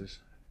 horses.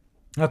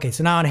 Okay,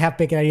 so now on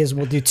half-baked ideas,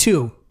 we'll do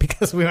two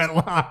because we went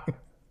long.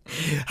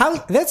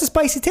 That's a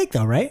spicy take,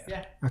 though, right?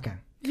 Yeah. Okay.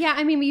 Yeah,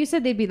 I mean, you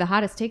said they'd be the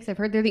hottest takes I've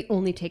heard. They're the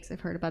only takes I've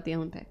heard about the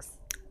Olympics.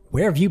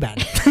 Where have you been?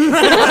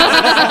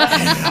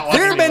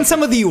 There have been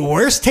some of the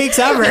worst takes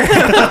ever.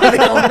 About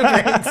the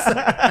Olympics.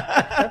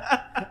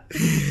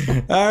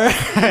 All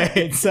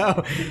right,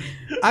 so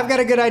I've got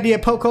a good idea.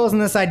 Poke holes in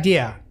this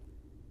idea.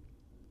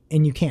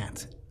 And you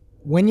can't.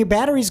 When your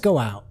batteries go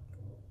out,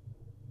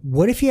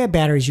 what if you had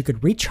batteries you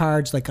could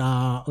recharge like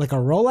a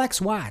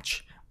Rolex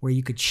watch where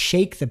you could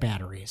shake the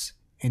batteries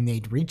and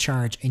they'd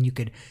recharge and you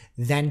could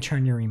then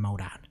turn your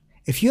remote on?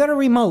 If you had a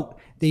remote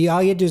that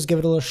all you had to do is give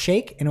it a little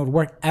shake and it would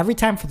work every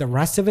time for the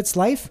rest of its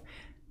life,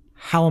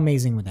 how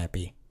amazing would that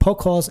be?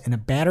 Poke holes in a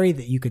battery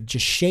that you could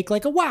just shake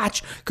like a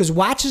watch, because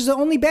watch is the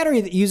only battery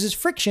that uses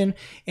friction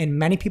and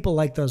many people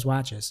like those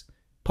watches.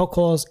 Poke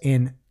holes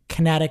in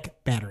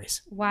kinetic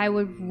batteries. Why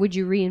would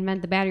you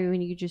reinvent the battery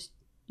when you could just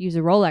use a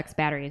Rolex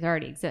battery. It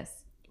already exists.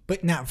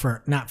 But not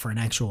for an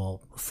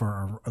actual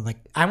like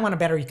I want a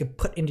battery you could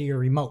put into your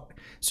remote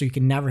so you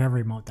can never have a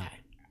remote die.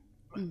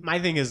 My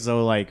thing is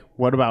though, like,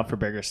 what about for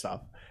bigger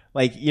stuff?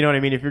 Like, you know what I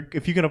mean?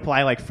 If you can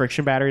apply like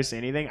friction batteries to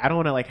anything, I don't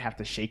want to like have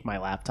to shake my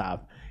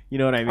laptop. You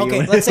know what I mean?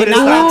 Okay, let's say not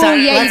Oh, laptop.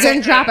 yeah, Let's you're going say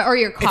to drop it. Or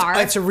your car.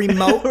 It's a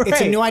remote. It's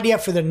a Right. new idea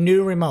for the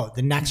new remote.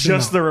 The next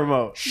just the remote.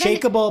 remote.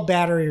 Shakeable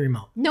battery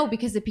remote. No,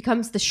 because it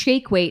becomes the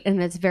shake weight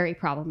and it's very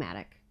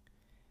problematic.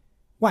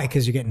 Why?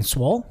 Because you're getting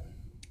swole?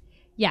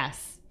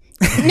 Yes.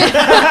 All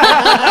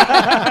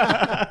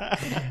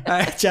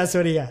right, Jess,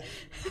 what do you got?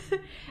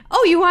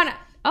 Oh, you want to...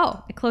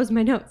 Oh, I closed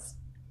my notes.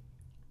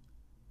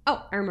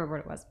 Oh, I remember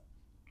what it was.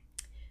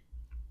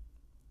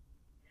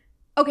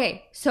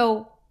 Okay,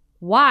 so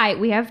why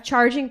we have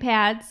charging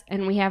pads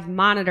and we have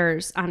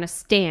monitors on a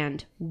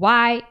stand.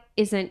 Why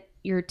isn't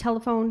your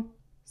telephone,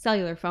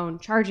 cellular phone,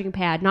 charging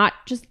pad not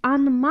just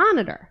on the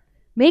monitor?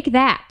 Make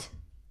that.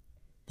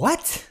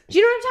 What? Do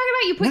you know what I'm talking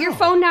about? You put your No.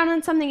 phone down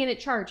on something and it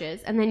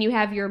charges, and then you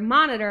have your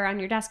monitor on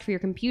your desk for your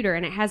computer,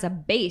 and it has a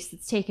base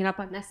that's taking up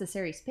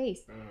unnecessary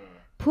space.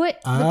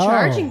 Put the Oh.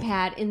 charging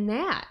pad in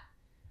that.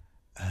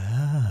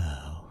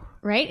 Oh.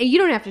 Right? And you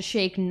don't have to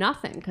shake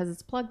nothing because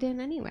it's plugged in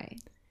anyway.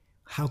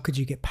 How could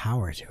you get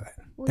power to it?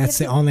 Well,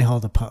 That's you the have only hole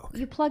to poke.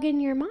 You plug in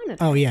your monitor.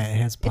 Oh, yeah, it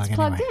has a plug It's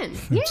plugged anyway. in.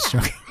 I'm Yeah. just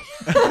joking.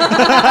 I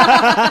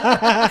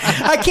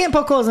can't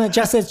poke holes in it.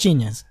 Just as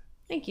genius.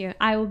 Thank you.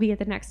 I will be at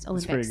the next It's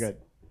Olympics. pretty good.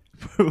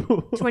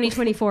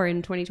 2024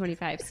 and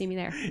 2025. See me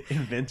there.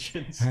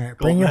 Inventions. All right,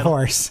 bring your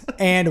horse.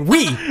 And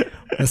we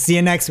will see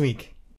you next week.